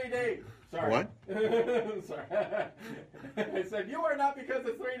hats. 3 days. Sorry. What? Sorry. I said you are not because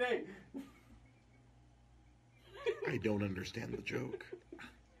it's 3 days. I don't understand the joke.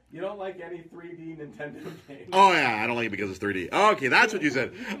 You don't like any 3D Nintendo games. Oh yeah, I don't like it because it's 3D. Oh, okay, that's what you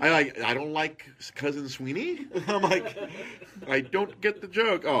said. I don't like Cousin Sweeney. I'm like, I don't get the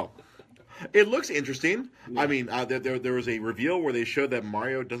joke. Oh, it looks interesting. Yeah. I mean, there was a reveal where they showed that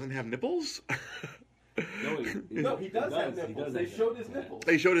Mario doesn't have nipples. No, he does have nipples. They showed his nipples.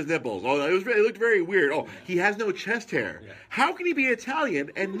 They showed his nipples. Oh, it looked very weird. Oh, he has no chest hair. Yeah. How can he be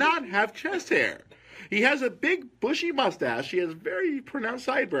Italian and not have chest hair? He has a big bushy mustache. He has very pronounced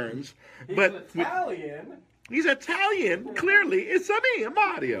sideburns. He's Italian. He's Italian. Clearly, it's me,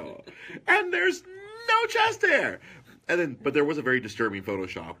 Mario. And there's no chest hair. But there was a very disturbing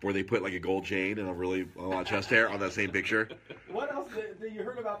Photoshop where they put like a gold chain and a lot of chest hair on that same picture. What else? You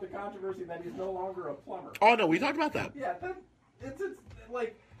heard about the controversy that he's no longer a plumber? Oh no, we talked about that. Yeah, it's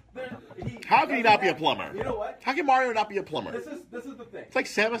like. How can he not be a plumber? You know what? How can Mario not be a plumber? This is the thing. It's like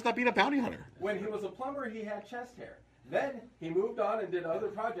Samus not being a bounty hunter. When he was a plumber, he had chest hair. Then he moved on and did other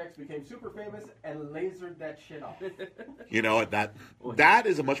projects, became super famous, and lasered that shit off. You know what? That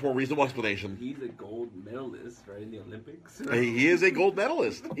is a much more reasonable explanation. He's a gold medalist, right, in the Olympics. He is a gold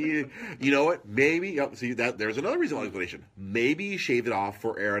medalist. You know what? Maybe there's another reasonable explanation. Maybe he shaved it off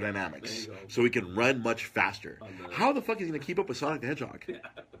for aerodynamics, so he can run much faster. How the fuck is he going to keep up with Sonic the Hedgehog?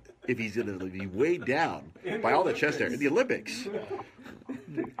 If he's going to be weighed down by all that chest hair in the Olympics.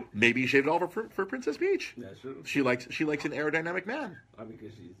 Maybe he shaved it off for Princess Peach. Yeah, sure. She likes an aerodynamic man. I mean,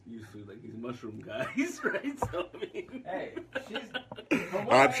 because she's used to like these mushroom guys, right? So I mean, hey,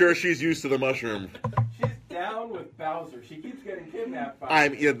 I'm sure she's used to the mushroom. She's down with Bowser. She keeps getting kidnapped.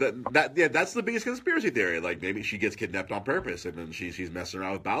 That's the biggest conspiracy theory. Like maybe she gets kidnapped on purpose, and then she's messing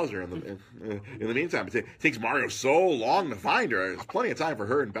around with Bowser. In the meantime, it takes Mario so long to find her. There's plenty of time for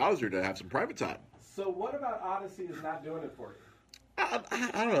her and Bowser to have some private time. So what about Odyssey is not doing it for you?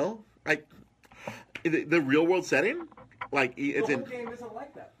 I don't know. the real world setting, like it's the whole game isn't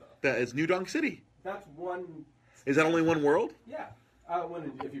like that though. It's New Donk City. That's one. Is that only one world? Yeah.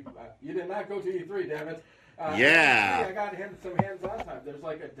 If you did not go to E3, damn it. Yeah. I got some hands-on time. There's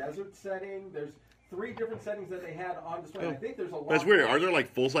like a desert setting. There's 3 different settings that they had on display. I think there's a lot. That's weird. Are there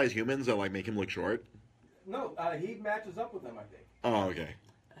like full-size humans that like make him look short? No, he matches up with them, I think. Oh, okay.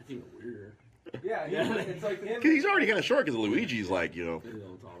 I think weird. Yeah, it's like him. Because he's already kind of short. Because Luigi's like A little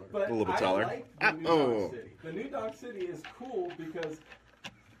taller. But a little bit taller. I like the New Donk City. The New Donk City is cool because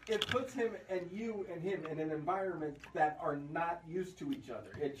it puts him and you and him in an environment that are not used to each other.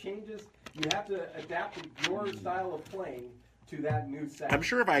 It changes. You have to adapt your style of playing to that new setting. I'm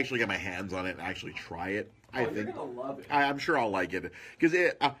sure if I actually get my hands on it and actually try it, I think you're gonna love it. I'm sure I'll like it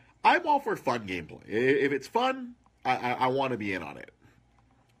because I'm all for fun gameplay. If it's fun, I want to be in on it.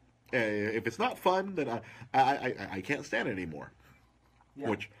 If it's not fun, then I can't stand it anymore. Yeah.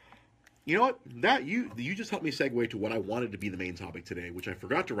 Which, you know what? That you just helped me segue to what I wanted to be the main topic today, which I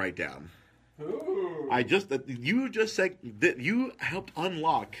forgot to write down. Ooh. You helped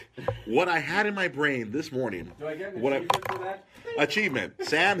unlock what I had in my brain this morning. Do I get an achievement for that? Achievement.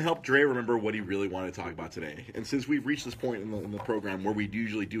 Sam helped Dre remember what he really wanted to talk about today. And since we've reached this point in the program where we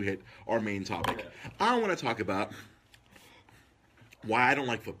usually do hit our main topic, I want to talk about why I don't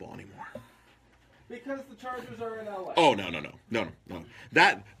like football anymore. Because the Chargers are in LA. Oh, no.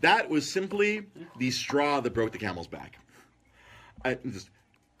 That was simply the straw that broke the camel's back.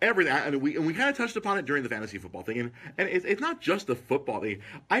 Everything. I mean, we kind of touched upon it during the fantasy football thing, and it's not just the football thing.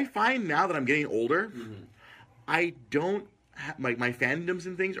 I find now that I'm getting older, I don't my fandoms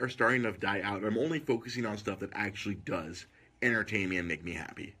and things are starting to die out. I'm only focusing on stuff that actually does entertain me and make me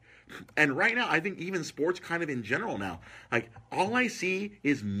happy. And right now, I think even sports kind of in general now, like all I see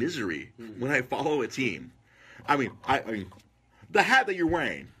is misery when I follow a team. I mean, the hat that you're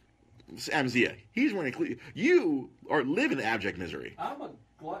wearing, Sam Zia, he's wearing. You are living abject misery. I'm a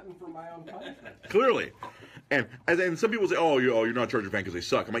glutton for my own punishment. Clearly. And some people say, oh, you're not a Charger fan because they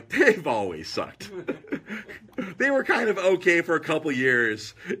suck. I'm like, they've always sucked. They were kind of okay for a couple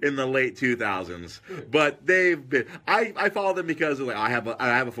years in the late 2000s, but they've been. I follow them because like I have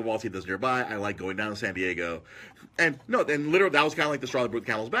a football team that's nearby. I like going down to San Diego, and literally that was kind of like the straw that broke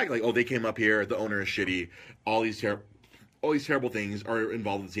the camel's back. Like, oh, they came up here, the owner is shitty, all these terrible things are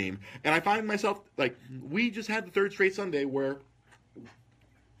involved in the team, and I find myself like we just had the third straight Sunday where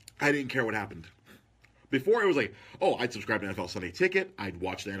I didn't care what happened. Before, it was like, oh, I'd subscribe to NFL Sunday Ticket. I'd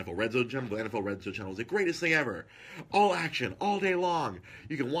watch the NFL Red Zone channel. The NFL Red Zone channel was the greatest thing ever. All action, all day long.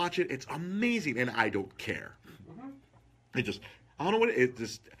 You can watch it. It's amazing, and I don't care. I don't know what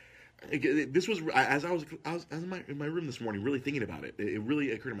this was, as I was in my room this morning really thinking about it. It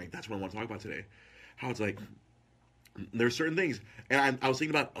really occurred to me, that's what I want to talk about today. How it's like, there's certain things, and I was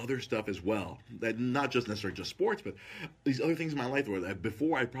thinking about other stuff as well, that not just necessarily just sports, but these other things in my life where that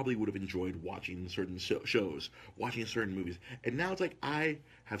before I probably would have enjoyed watching certain shows, watching certain movies, and now it's like I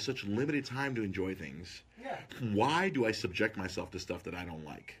have such limited time to enjoy things. Yeah. Why do I subject myself to stuff that I don't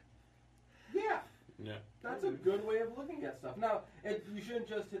like? Yeah. Yeah. That's a good way of looking at stuff. Now, you shouldn't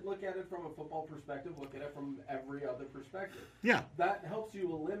just look at it from a football perspective. Look at it from every other perspective. Yeah. That helps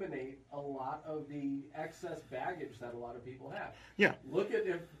you eliminate a lot of the excess baggage that a lot of people have. Yeah. Look at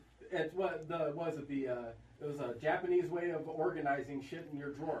it was a Japanese way of organizing shit in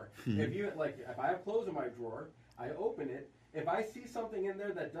your drawer. If I have clothes in my drawer, I open it. If I see something in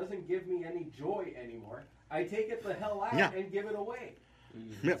there that doesn't give me any joy anymore, I take it the hell out and give it away.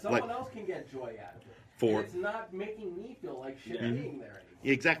 Yeah, Someone else can get joy out of it. It's not making me feel like shit being there anymore.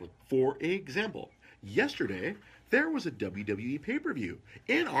 Exactly. For example, yesterday there was a WWE pay-per-view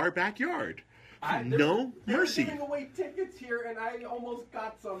in our backyard. No mercy. They're giving away tickets here, and I almost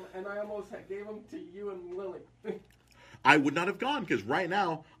got some, and I almost gave them to you and Lily. I would not have gone because right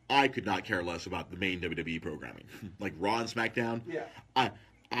now I could not care less about the main WWE programming, like Raw and SmackDown. Yeah.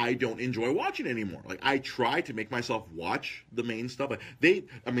 I don't enjoy watching anymore. Like I try to make myself watch the main stuff. There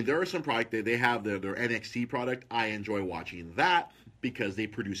are some product they have their NXT product. I enjoy watching that because they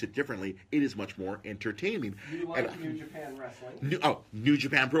produce it differently. It is much more entertaining. You like New Japan Wrestling? New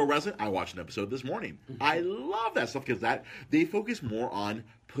Japan Pro Wrestling. I watched an episode this morning. I love that stuff because they focus more on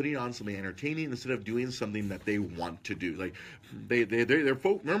putting on something entertaining instead of doing something that they want to do. Like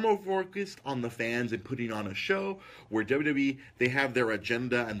they're more focused on the fans and putting on a show. Where WWE, they have their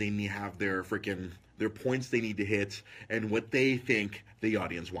agenda and they have their points they need to hit and what they think the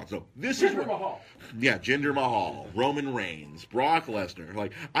audience wants. So this is Mahal. Yeah, Jinder Mahal, Roman Reigns, Brock Lesnar.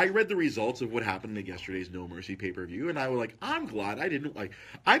 Like I read the results of what happened at yesterday's No Mercy pay-per-view, and I was like, I'm glad I didn't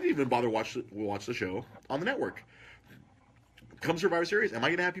even bother watch the show on the network. come Survivor Series, am I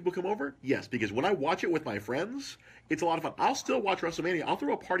going to have people come over? Yes, because when I watch it with my friends, it's a lot of fun. I'll still watch WrestleMania. I'll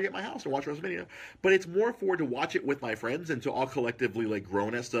throw a party at my house and watch WrestleMania, but it's more for to watch it with my friends and to all collectively like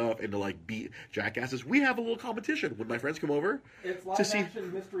groan at stuff and to like beat jackasses. We have a little competition when my friends come over. It's live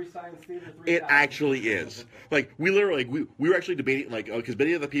action Mystery Science Theater 3000. It actually is. Like we literally we were actually debating like because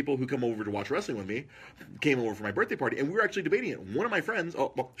many of the people who come over to watch wrestling with me came over for my birthday party, and we were actually debating it. One of my friends,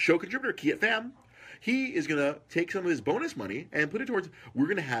 show contributor Kiet Pham, he is gonna take some of his bonus money and put it towards. We're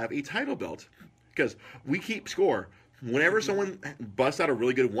gonna have a title belt because we keep score. Whenever someone busts out a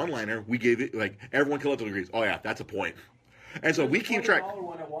really good one-liner, we gave it like everyone collectively agrees. Oh yeah, that's a point. And so we keep track.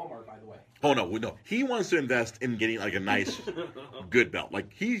 One at Walmart, by the way. Oh no! He wants to invest in getting like a nice, good belt. Like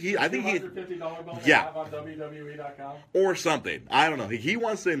I think he $250 belt yeah, have on WWE.com or something. I don't know. He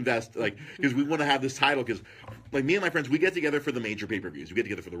wants to invest like because we want to have this title because like me and my friends we get together for the major pay-per-views. We get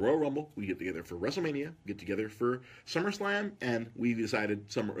together for the Royal Rumble. We get together for WrestleMania. We get together for SummerSlam, and we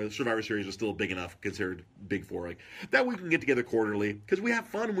decided Survivor Series was still big enough, considered big for like that we can get together quarterly because we have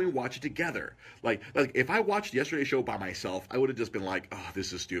fun when we watch it together. Like if I watched yesterday's show by myself, I would have just been like, oh,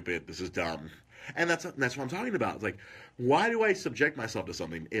 this is stupid. This is dumb. And that's what I'm talking about. It's like, why do I subject myself to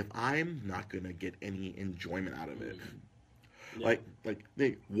something if I'm not gonna get any enjoyment out of it? Yeah.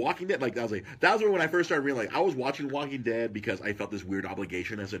 Like Walking Dead. Like that was when I first started realizing I was watching Walking Dead because I felt this weird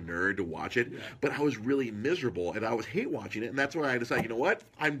obligation as a nerd to watch it. Yeah. But I was really miserable and I was hate watching it. And that's when I decided, you know what?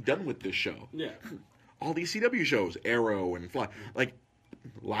 I'm done with this show. Yeah. All these CW shows, Arrow and Flash. Like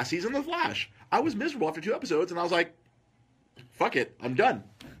last season of The Flash, I was miserable after 2 episodes, and I was like, fuck it, I'm done.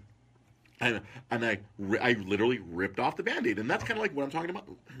 And I literally ripped off the Band-Aid. And that's kind of like what I'm talking about.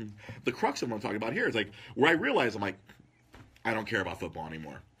 The crux of what I'm talking about here is like where I realize I'm like, I don't care about football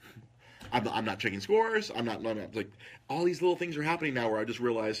anymore. I'm not checking scores. I'm not like all these little things are happening now where I just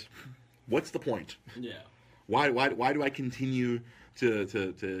realize, what's the point? Yeah. Why do I continue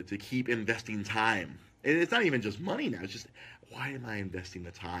to keep investing time? And it's not even just money now. It's just why am I investing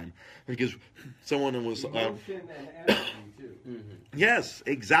the time? Because someone was emotion and energy too. Mm-hmm. Yes,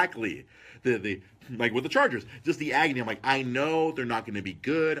 exactly. The like with the Chargers, just the agony. I'm like, I know they're not going to be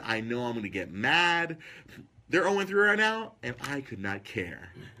good. I know I'm going to get mad. They're 0-3 right now, and I could not care.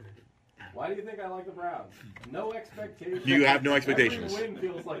 Why do you think I like the Browns? No expectations. You have no expectations. Every win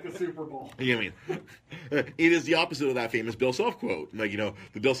feels like a Super Bowl. You know what I mean? It is the opposite of that famous Bill Self quote. Like,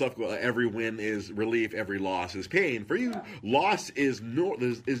 the Bill Self quote, every win is relief, every loss is pain. For you, loss is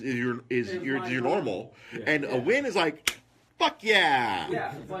your normal. Yeah. And a win is like, fuck yeah.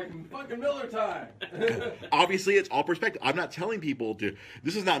 Yeah, it's like fucking Miller time. Obviously, it's all perspective. I'm not telling people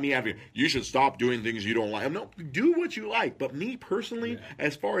this is not me having, you should stop doing things you don't like. No, do what you like. But me personally,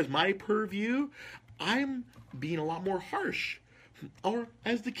 as far as my purview, I'm being a lot more harsh. Or,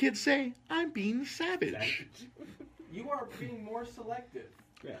 as the kids say, I'm being savage. You are being more selective.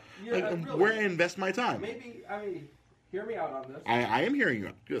 Yeah. Really, where I invest my time. Hear me out on this. I am hearing you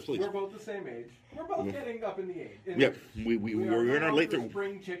out. Yes, please. We're both the same age. We're both getting up in the age. Yep. We're in our late 30s.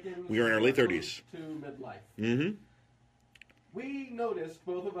 Spring chickens. We are in our late 30s. To midlife. Mm-hmm. We noticed,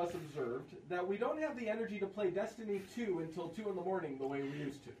 both of us observed, that we don't have the energy to play Destiny 2 until 2 in the morning the way we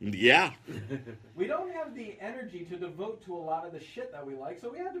used to. Yeah. We don't have the energy to devote to a lot of the shit that we like,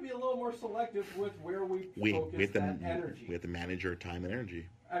 so we have to be a little more selective with where we focus that energy. We have to manage our time and energy.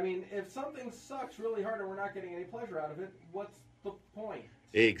 I mean, if something sucks really hard and we're not getting any pleasure out of it, what's the point?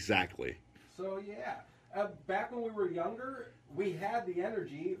 Exactly. So, yeah. Back when we were younger, we had the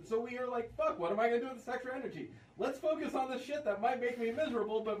energy, so we were like, fuck, what am I going to do with this extra energy? Let's focus on the shit that might make me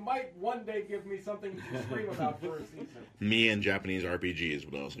miserable, but might one day give me something to scream about for a season. Me and Japanese RPGs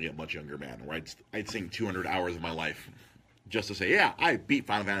would also get much younger, man. Where I'd sink 200 hours of my life just to say, yeah, I beat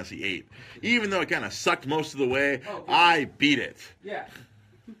Final Fantasy VIII. Even though it kind of sucked most of the way, I beat it. Yeah.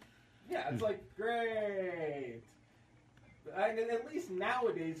 Yeah, it's like, great. At least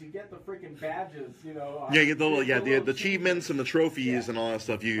nowadays you get the freaking badges, Yeah, you get the achievements and the trophies and all that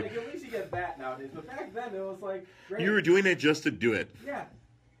stuff. At least you get that nowadays. But back then it was like, great. You were doing it just to do it. Yeah,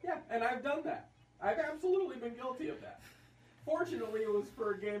 and I've done that. I've absolutely been guilty of that. Fortunately, it was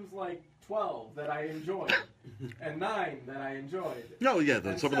for games like 12 that I enjoyed, and 9 that I enjoyed. No,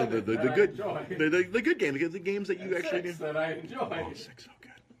 yeah, some of the good games, the games that you actually do. That I enjoyed. Oh, 6, so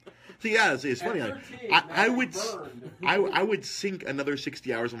good. So yeah, it's funny. I would sink another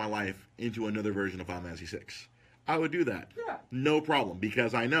 60 hours of my life into another version of Final Fantasy VI. I would do that. Yeah. No problem,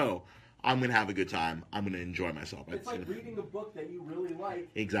 because I know I'm going to have a good time. I'm going to enjoy myself. It's like reading a book that you really like.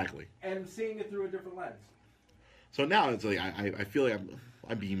 Exactly. And seeing it through a different lens. So now it's like I feel like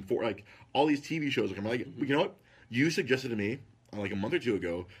I'm being all these TV shows are coming. Like, you know what? You suggested to me like a month or two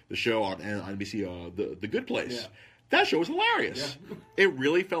ago the show on NBC, The Good Place. Yeah. That show was hilarious. Yeah. It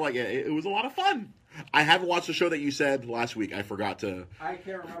really felt like it was a lot of fun. I haven't watched the show that you said last week. I forgot to. I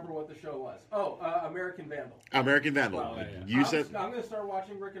can't remember what the show was. Oh, American Vandal. American Vandal. Oh, yeah. You said I'm going to start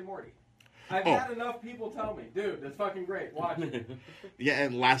watching Rick and Morty. I've Oh. had enough people tell me, dude, that's fucking great. Watch it. yeah,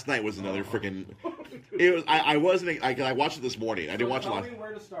 and last night was another freaking. It was. I wasn't. I watched it this morning. I didn't watch it Tell last. me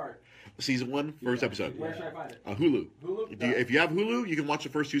where to start. Season 1, first episode. Where should I find it? Hulu. Hulu? If you have Hulu, you can watch the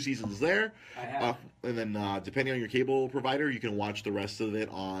first 2 seasons there. I have. And then, depending on your cable provider, you can watch the rest of it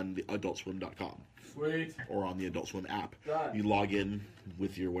on the AdultSwim.com Sweet. or on the Adult Swim app. Done. You log in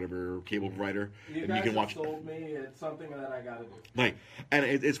with your whatever cable provider, You and guys you can watch. have sold me. It's something that I got to do. Like, and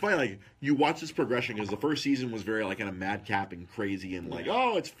it's funny. Like, you watch this progression because the first season was very like kind of madcap and crazy and like,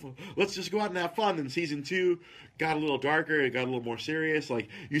 oh, let's just go out and have fun. And season 2 got a little darker. It got a little more serious. Like,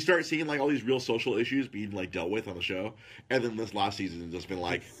 you start seeing like all these real social issues being like dealt with on the show. And then this last season has just been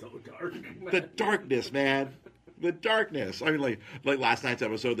like It's so dark. the darkness, man. The darkness. I mean, like last night's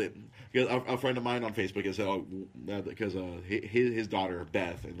episode that a friend of mine on Facebook has said, because his daughter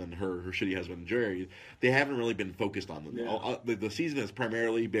Beth and then her shitty husband Jerry, they haven't really been focused on them. Yeah. The season has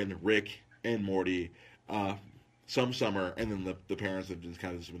primarily been Rick and Morty, some Summer, and then the parents have just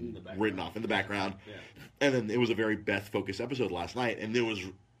kind of just been written off in the background. Yeah. And then it was a very Beth focused episode last night, and it was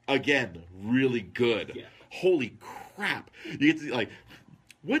again really good. Yeah. Holy crap! You get to like.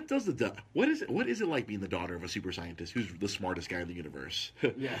 What is it like being the daughter of a super scientist who's the smartest guy in the universe?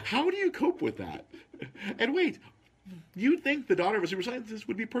 Yeah. How do you cope with that? And wait, you'd think the daughter of a super scientist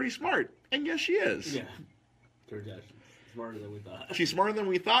would be pretty smart, and yes, she is. Yeah. Turns out she's smarter than we thought. She's smarter than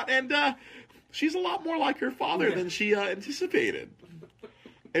we thought, and she's a lot more like her father than she anticipated.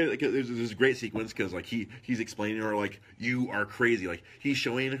 And there's this great sequence because like he's explaining to her like, you are crazy. Like he's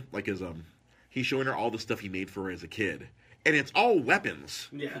showing like he's showing her all the stuff he made for her as a kid. And it's all weapons.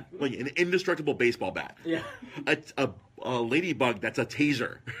 Yeah. Like an indestructible baseball bat. Yeah. A ladybug that's a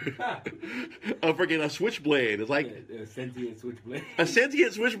taser. A switchblade. It's like A sentient switchblade. a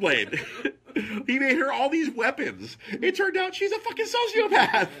sentient switchblade. He made her all these weapons. It turned out she's a fucking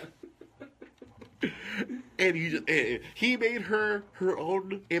sociopath. And he made her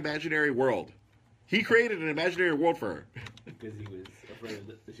own imaginary world. He created an imaginary world for her. Because he was afraid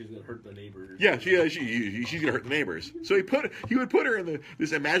that she was going to hurt the neighbors. Yeah, she's gonna hurt the neighbors. So he would put her in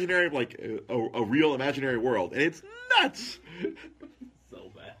this imaginary like a real imaginary world, and it's nuts.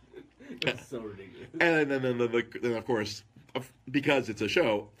 So bad. It's so ridiculous. And then of course, because it's a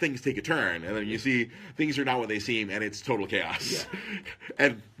show, things take a turn, and then you see things are not what they seem, and it's total chaos.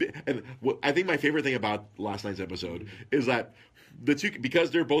 Yeah. And what I think my favorite thing about last night's episode is that the two,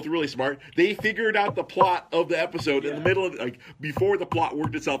 because they're both really smart, they figured out the plot of the episode in the middle of like before the plot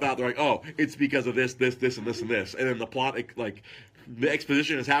worked itself out. They're like, oh, it's because of this, and this, and this, and then the plot like. The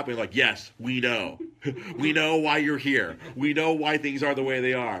exposition is happening like, yes, we know. We know why you're here. We know why things are the way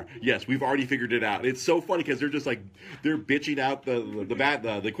they are. Yes, we've already figured it out. It's so funny because they're just like, they're bitching out the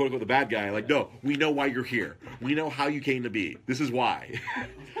quote-unquote the bad guy. Like, no, we know why you're here. We know how you came to be. This is why.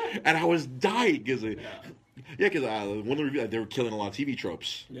 And I was dying because one of the reviews, they were killing a lot of TV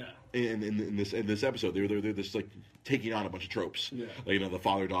tropes. Yeah. In this episode, they're just like taking on a bunch of tropes. Yeah. Like, the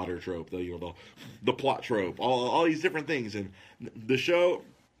father-daughter trope, the plot trope, all these different things, and the show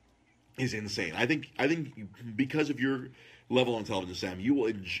is insane. I think because of your level of intelligence, Sam, you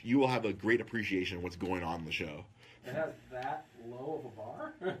will have a great appreciation of what's going on in the show. It has that low of a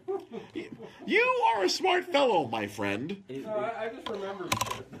bar? You are a smart fellow, my friend. I just remember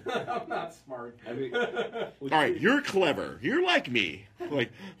shit. I'm not smart. I mean, All right, you're clever. You're like me.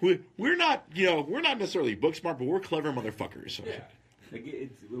 Like we're not necessarily book smart, but we're clever motherfuckers. Yeah. like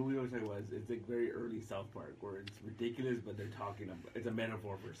it's what we always talk about. It's like very early South Park where it's ridiculous, but they're talking about it's a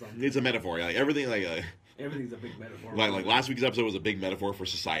metaphor for something. It's a metaphor. Like everything, Everything's a big metaphor. like last week's episode was a big metaphor for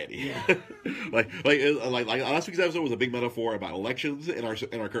society. Yeah. like last week's episode was a big metaphor about elections in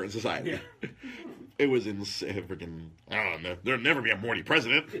our current society. Yeah. It was insane. Freaking, I don't know. There'll never be a Morty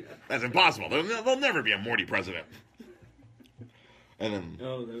president. That's impossible. There'll never be a Morty president. And then,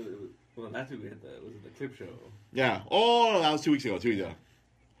 last week we had was it the clip show? yeah. Oh, that was 2 weeks ago. 2 weeks ago.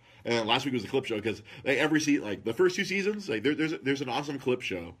 And then last week was the clip show because the first 2 seasons, like there's an awesome clip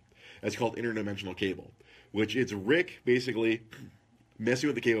show that's called Interdimensional Cable, which it's Rick basically messing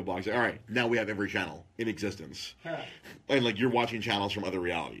with the cable box. All right, now we have every channel in existence, and like you're watching channels from other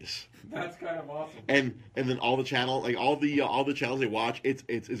realities. That's kind of awesome. And then all the channels they watch, it's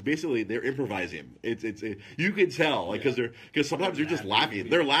basically they're improvising. It's you can tell because sometimes they're just laughing.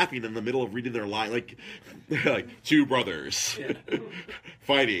 They're laughing in the middle of reading their line, like two brothers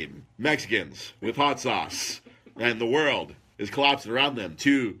fighting Mexicans with hot sauce, and the world is collapsing around them.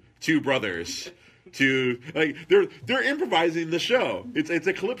 Two brothers to like they're improvising the show. It's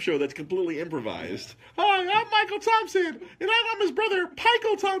a clip show that's completely improvised. Hi, I'm Michael Thompson, and I'm his brother,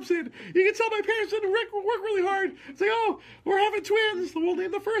 Michael Thompson. You can tell my parents didn't work really hard. It's like, oh, we're having twins. We'll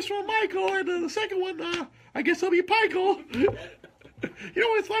name the first one Michael, and the second one, I guess he'll be Pikel. You know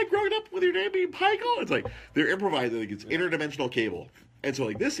what it's like growing up with your name being Pikel? It's like they're improvising. Like it's interdimensional cable, and so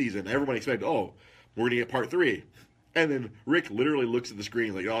like this season, everyone expected, oh, we're gonna get part 3. And then Rick literally looks at the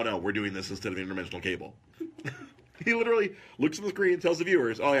screen like, oh no, we're doing this instead of interdimensional cable. He literally looks at the screen and tells the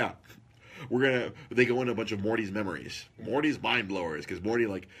viewers, oh yeah, they go into a bunch of Morty's memories. Morty's mind blowers, because Morty,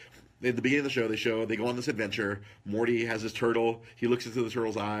 like, at the beginning of the show, they go on this adventure. Morty has his turtle. He looks into the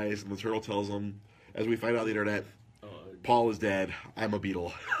turtle's eyes, and the turtle tells him, as we find out on the internet, Paul is dead. I'm a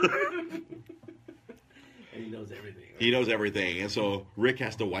beetle. And he knows everything. Right? He knows everything. And so Rick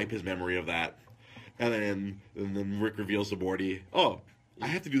has to wipe his memory of that. And then Rick reveals to Morty, oh, I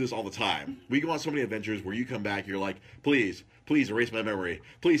have to do this all the time. We go on so many adventures where you come back, you're like, please erase my memory.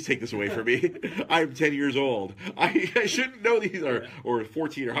 Please take this away from me. I'm 10 years old. I shouldn't know these, or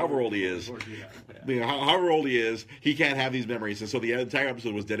 14, or however old he is. 14, yeah. You know, however old he is, he can't have these memories. And so the entire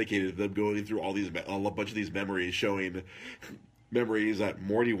episode was dedicated to them going through a bunch of these memories, showing memories that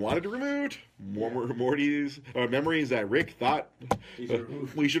Morty wanted to remove, memories that Rick thought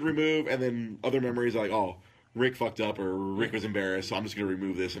we should remove, and then other memories like, oh, Rick fucked up, or Rick was embarrassed, so I'm just going to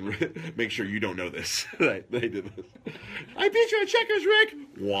remove this and make sure you don't know this. They did this. I beat you at checkers, Rick!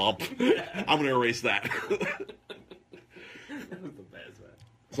 Womp. I'm going to erase that. That was the best, man.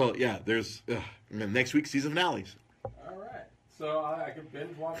 So, yeah, there's next week's season finales. All right. So I can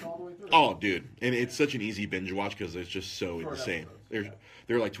binge watch all the way through. Oh, dude. And it's such an easy binge watch because it's just so insane.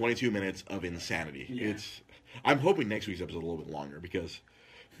 They're like 22 minutes of insanity. Yeah. I'm hoping next week's episode is a little bit longer because...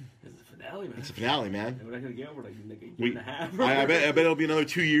 It's the finale, man. It's the finale, man. We're not going to get over like a year and a half. I bet it'll be another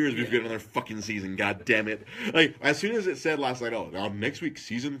 2 years before we get another fucking season. God damn it. Like, as soon as it said last night, next week's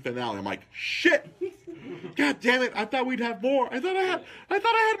season finale, I'm like, shit! God damn it, I thought we'd have more. I thought I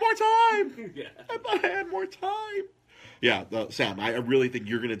had more time. Yeah. I thought I had more time. Yeah, Sam, I really think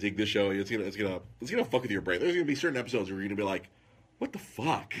you're gonna dig this show. It's gonna fuck with your brain. There's gonna be certain episodes where you're gonna be like, what the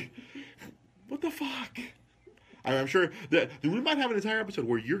fuck? What the fuck? I'm sure that we might have an entire episode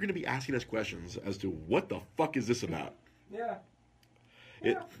where you're gonna be asking us questions as to what the fuck is this about. Yeah.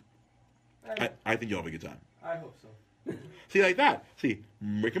 I think you'll have a good time. I hope so. See, like that. See,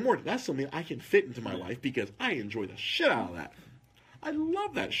 Rick and Morty, that's something I can fit into my life because I enjoy the shit out of that. I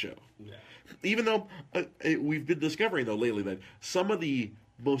love that show. Yeah. Even though we've been discovering, though, lately that some of the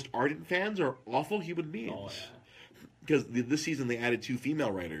most ardent fans are awful human beings. Oh, yeah. Because this season they added 2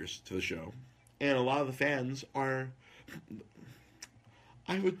 female writers to the show. And a lot of the fans are,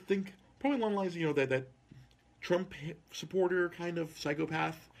 I would think, probably along the lines, that Trump supporter kind of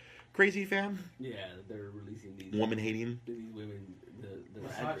psychopath, crazy fan. Yeah, they're releasing these woman-hating. These women,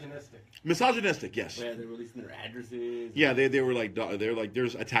 misogynistic. Misogynistic, yes. Yeah, they're releasing their addresses. Yeah, they were like they're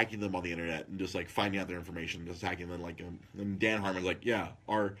just attacking them on the internet and just like finding out their information, just attacking them and Dan Harmon's like, yeah,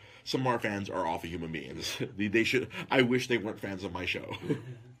 some of our fans are awful human beings. They should. I wish they weren't fans of my show.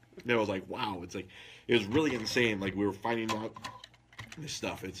 And I was like, wow, it was really insane. Like we were finding out this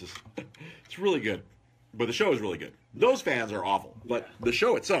stuff. It's really good. But the show is really good. Those fans are awful. But the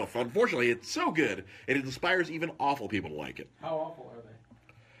show itself, unfortunately, it's so good, and it inspires even awful people to like it. How awful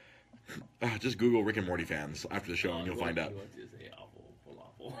are they? Just Google Rick and Morty fans after the show, and you'll find out. You want to say awful.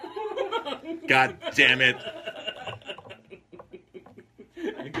 God damn it.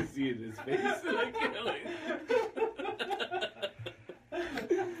 I can see it in his face.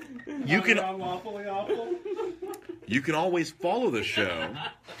 You can awfully awful. You can always follow the show.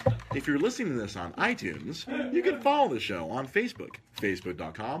 If you're listening to this on iTunes, you can follow the show on Facebook,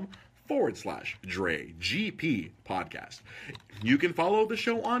 facebook.com/DreGP podcast. You can follow the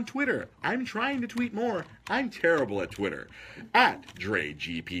show on Twitter. I'm trying to tweet more. I'm terrible at Twitter.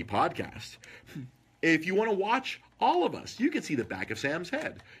 @DreGP podcast. If you want to watch all of us, you can see the back of Sam's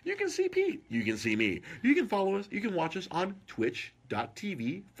head. You can see Pete. You can see me. You can follow us. You can watch us on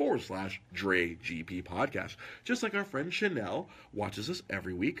twitch.tv/DreGP podcast. Just like our friend Chanel watches us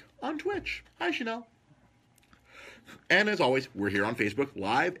every week on Twitch. Hi, Chanel. And as always, we're here on Facebook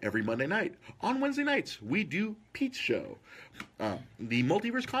live every Monday night. On Wednesday nights, we do Pete's show, the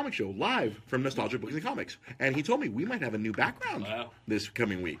Multiverse Comic Show, live from Nostalgia Books and Comics. And he told me we might have a new background this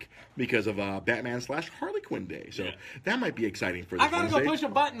coming week because of Batman/Harley Quinn Day. So that might be exciting for this I gotta Wednesday. go push a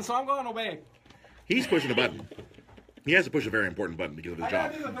button, so I'm going away. He's pushing a button. He has to push a very important button because of his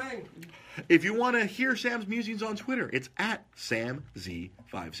job. I gotta do the thing. If you want to hear Sam's musings on Twitter, it's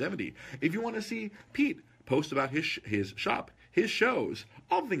 @SamZ570. If you want to see Pete post about his shop, his shows,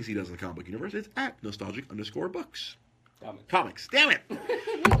 all the things he does in the comic book universe, it's at nostalgic_books. Comics. Damn it!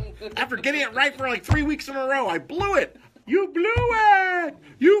 After getting it right for like 3 weeks in a row, I blew it! You blew it!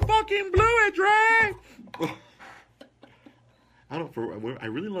 You fucking blew it, Dre! I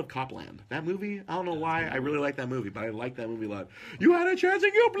really love Copland. That movie, I don't know why I really like that movie, but I like that movie a lot. You had a chance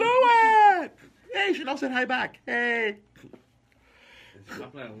and you blew it! Hey, Chanel said hi back. Hey!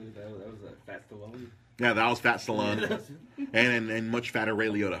 Copland, that was Fat Stallone. Yeah, that was Fat Stallone. and much fatter Ray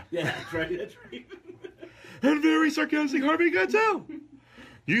Liotta. Yeah, that's right. And very sarcastic Harvey Keitel.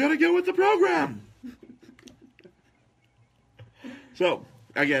 You gotta get with the program. So,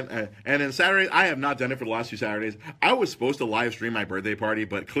 again, and then Saturday, I have not done it for the last 2 Saturdays. I was supposed to live stream my birthday party,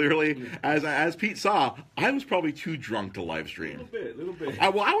 but clearly, as Pete saw, I was probably too drunk to live stream. A little bit. I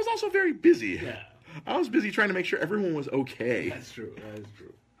was also very busy. Yeah. I was busy trying to make sure everyone was okay. That's true. That is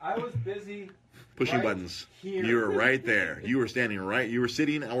true. I was busy pushing buttons. Here. You were right there. You were standing right. You were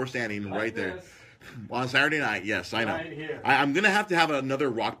sitting or standing right there. On Saturday night, yes, I know. Right here. I'm gonna have to have another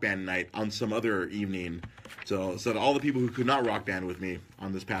rock band night on some other evening, so that all the people who could not rock band with me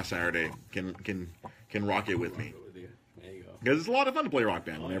on this past Saturday can rock it with me. There you go. Because it's a lot of fun to play rock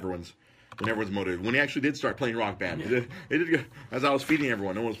band when everyone's motivated. When he actually did start playing rock band, it did go, as I was feeding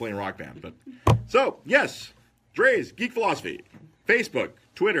everyone, no one was playing rock band. But so yes, Dre's Geek Philosophy, Facebook,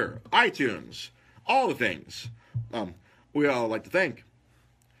 Twitter, iTunes, all the things. We all like to thank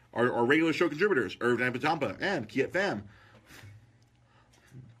our regular show contributors, Irv Dan Patampa and Kiet Pham.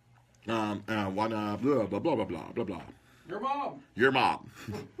 Blah, blah, blah, blah, blah, blah. Your mom. Your mom.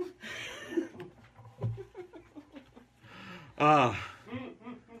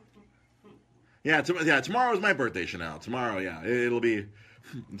 Tomorrow is my birthday, Chanel. Tomorrow, it'll be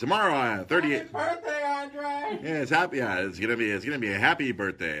tomorrow. 38. Happy birthday, Andre. Yeah, it's happy. Yeah, it's gonna be a happy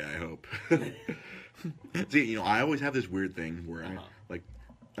birthday. I hope. See, I always have this weird thing where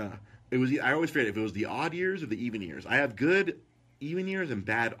I always forget if it was the odd years or the even years. I have good even years and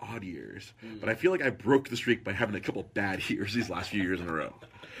bad odd years, but I feel like I broke the streak by having a couple bad years these last few years in a row.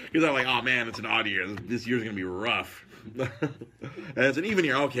 Because I'm like, oh man, it's an odd year. This year's gonna be rough. And it's an even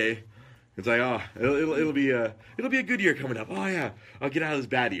year. Okay, it's like, oh, it'll be a good year coming up. Oh yeah, I'll get out of this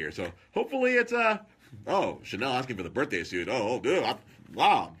bad year. So hopefully it's Chanel asking for the birthday suit. Oh good.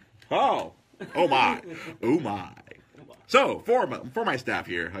 Wow. Oh my. So for my staff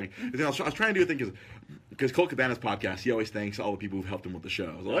here, I was trying to do a thing because Colt Cabana's podcast, he always thanks all the people who've helped him with the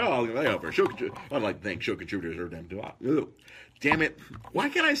show. I was like, I'd like to thank show contributors or them. Damn it! Why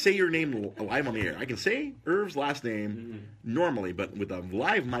can't I say your name live on the air? I can say Irv's last name normally, but with a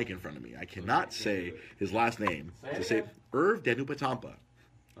live mic in front of me, I cannot say his last name. To say Irv Danu Patampa.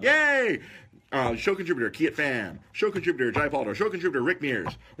 Yay! Show contributor Kiet Pham, show contributor Jai Paldo, show contributor Rick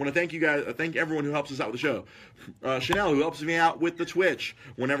Mears. Want to thank you guys, thank everyone who helps us out with the show. Chanel, who helps me out with the Twitch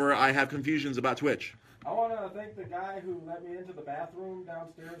whenever I have confusions about Twitch. I want to thank the guy who let me into the bathroom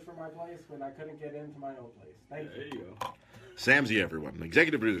downstairs from my place when I couldn't get into my own place. Thank you. There you go. Samzia, everyone.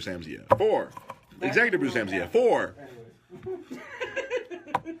 Executive producer Samzia. 4. Executive producer Samzia. 4.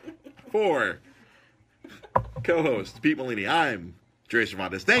 Anyways. 4. Co-host Pete Molini. I'm Dre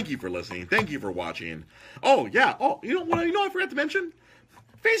Cervantes. Thank you for listening. Thank you for watching. Oh yeah. Oh, you know what? I forgot to mention.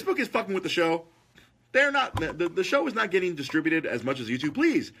 Facebook is fucking with the show. They're not. The show is not getting distributed as much as YouTube.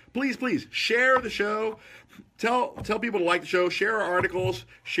 Please share the show. Tell people to like the show. Share our articles.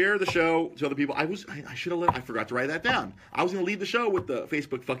 Share the show to other people. I should have. I forgot to write that down. I was going to lead the show with the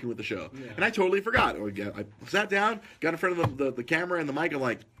Facebook fucking with the show, and I totally forgot. I sat down, got in front of the camera and the mic. I'm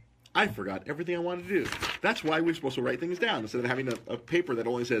like, I forgot everything I wanted to do. That's why we're supposed to write things down instead of having a paper that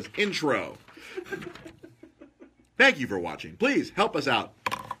only says intro. Thank you for watching. Please help us out.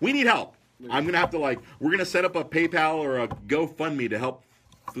 We need help. I'm going to have to we're going to set up a PayPal or a GoFundMe to help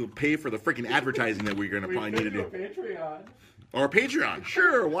pay for the freaking advertising that we're going to probably need to do. Patreon. Or Patreon.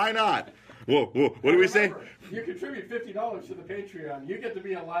 Sure, why not? Whoa, what do we say? You contribute $50 to the Patreon. You get to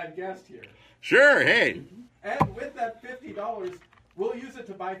be a live guest here. Sure, hey. And with that $50, we'll use it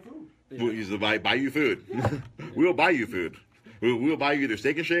to buy food. We'll use it to buy you food. We'll buy you food. We'll buy you either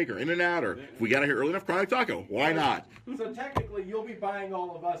Steak and Shake or In-N-Out, or if we got here early enough, Chronic Taco. Why not? So technically, you'll be buying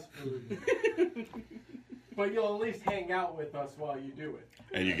all of us food. But you'll at least hang out with us while you do it.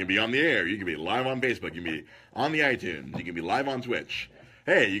 And you can be on the air. You can be live on Facebook. You can be on the iTunes. You can be live on Twitch.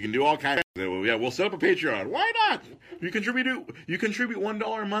 Hey, you can do all kinds of things. Yeah, we'll set up a Patreon. Why not? You contribute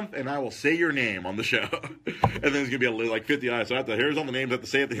 $1 a month, and I will say your name on the show. And then it's going to be like $50. So here's all the names I have to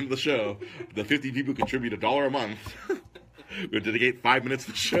say at the end of the show. The 50 people contribute $1 a month. We'll dedicate 5 minutes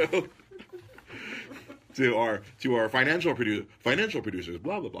to the show. to our financial producers,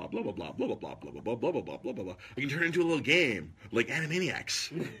 blah blah blah blah blah blah blah blah blah blah blah blah blah blah blah blah blah. We can turn it into a little game like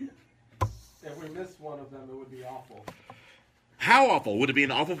Animaniacs. If we missed one of them, it would be awful. How awful? Would it be an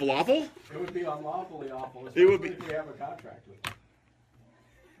awful falafel? It would be unlawfully awful, It would be. if we have a contract with them.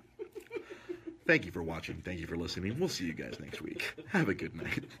 Thank you for watching. Thank you for listening. We'll see you guys next week. Have a good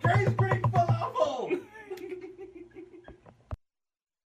night. Dre's Great Falafel!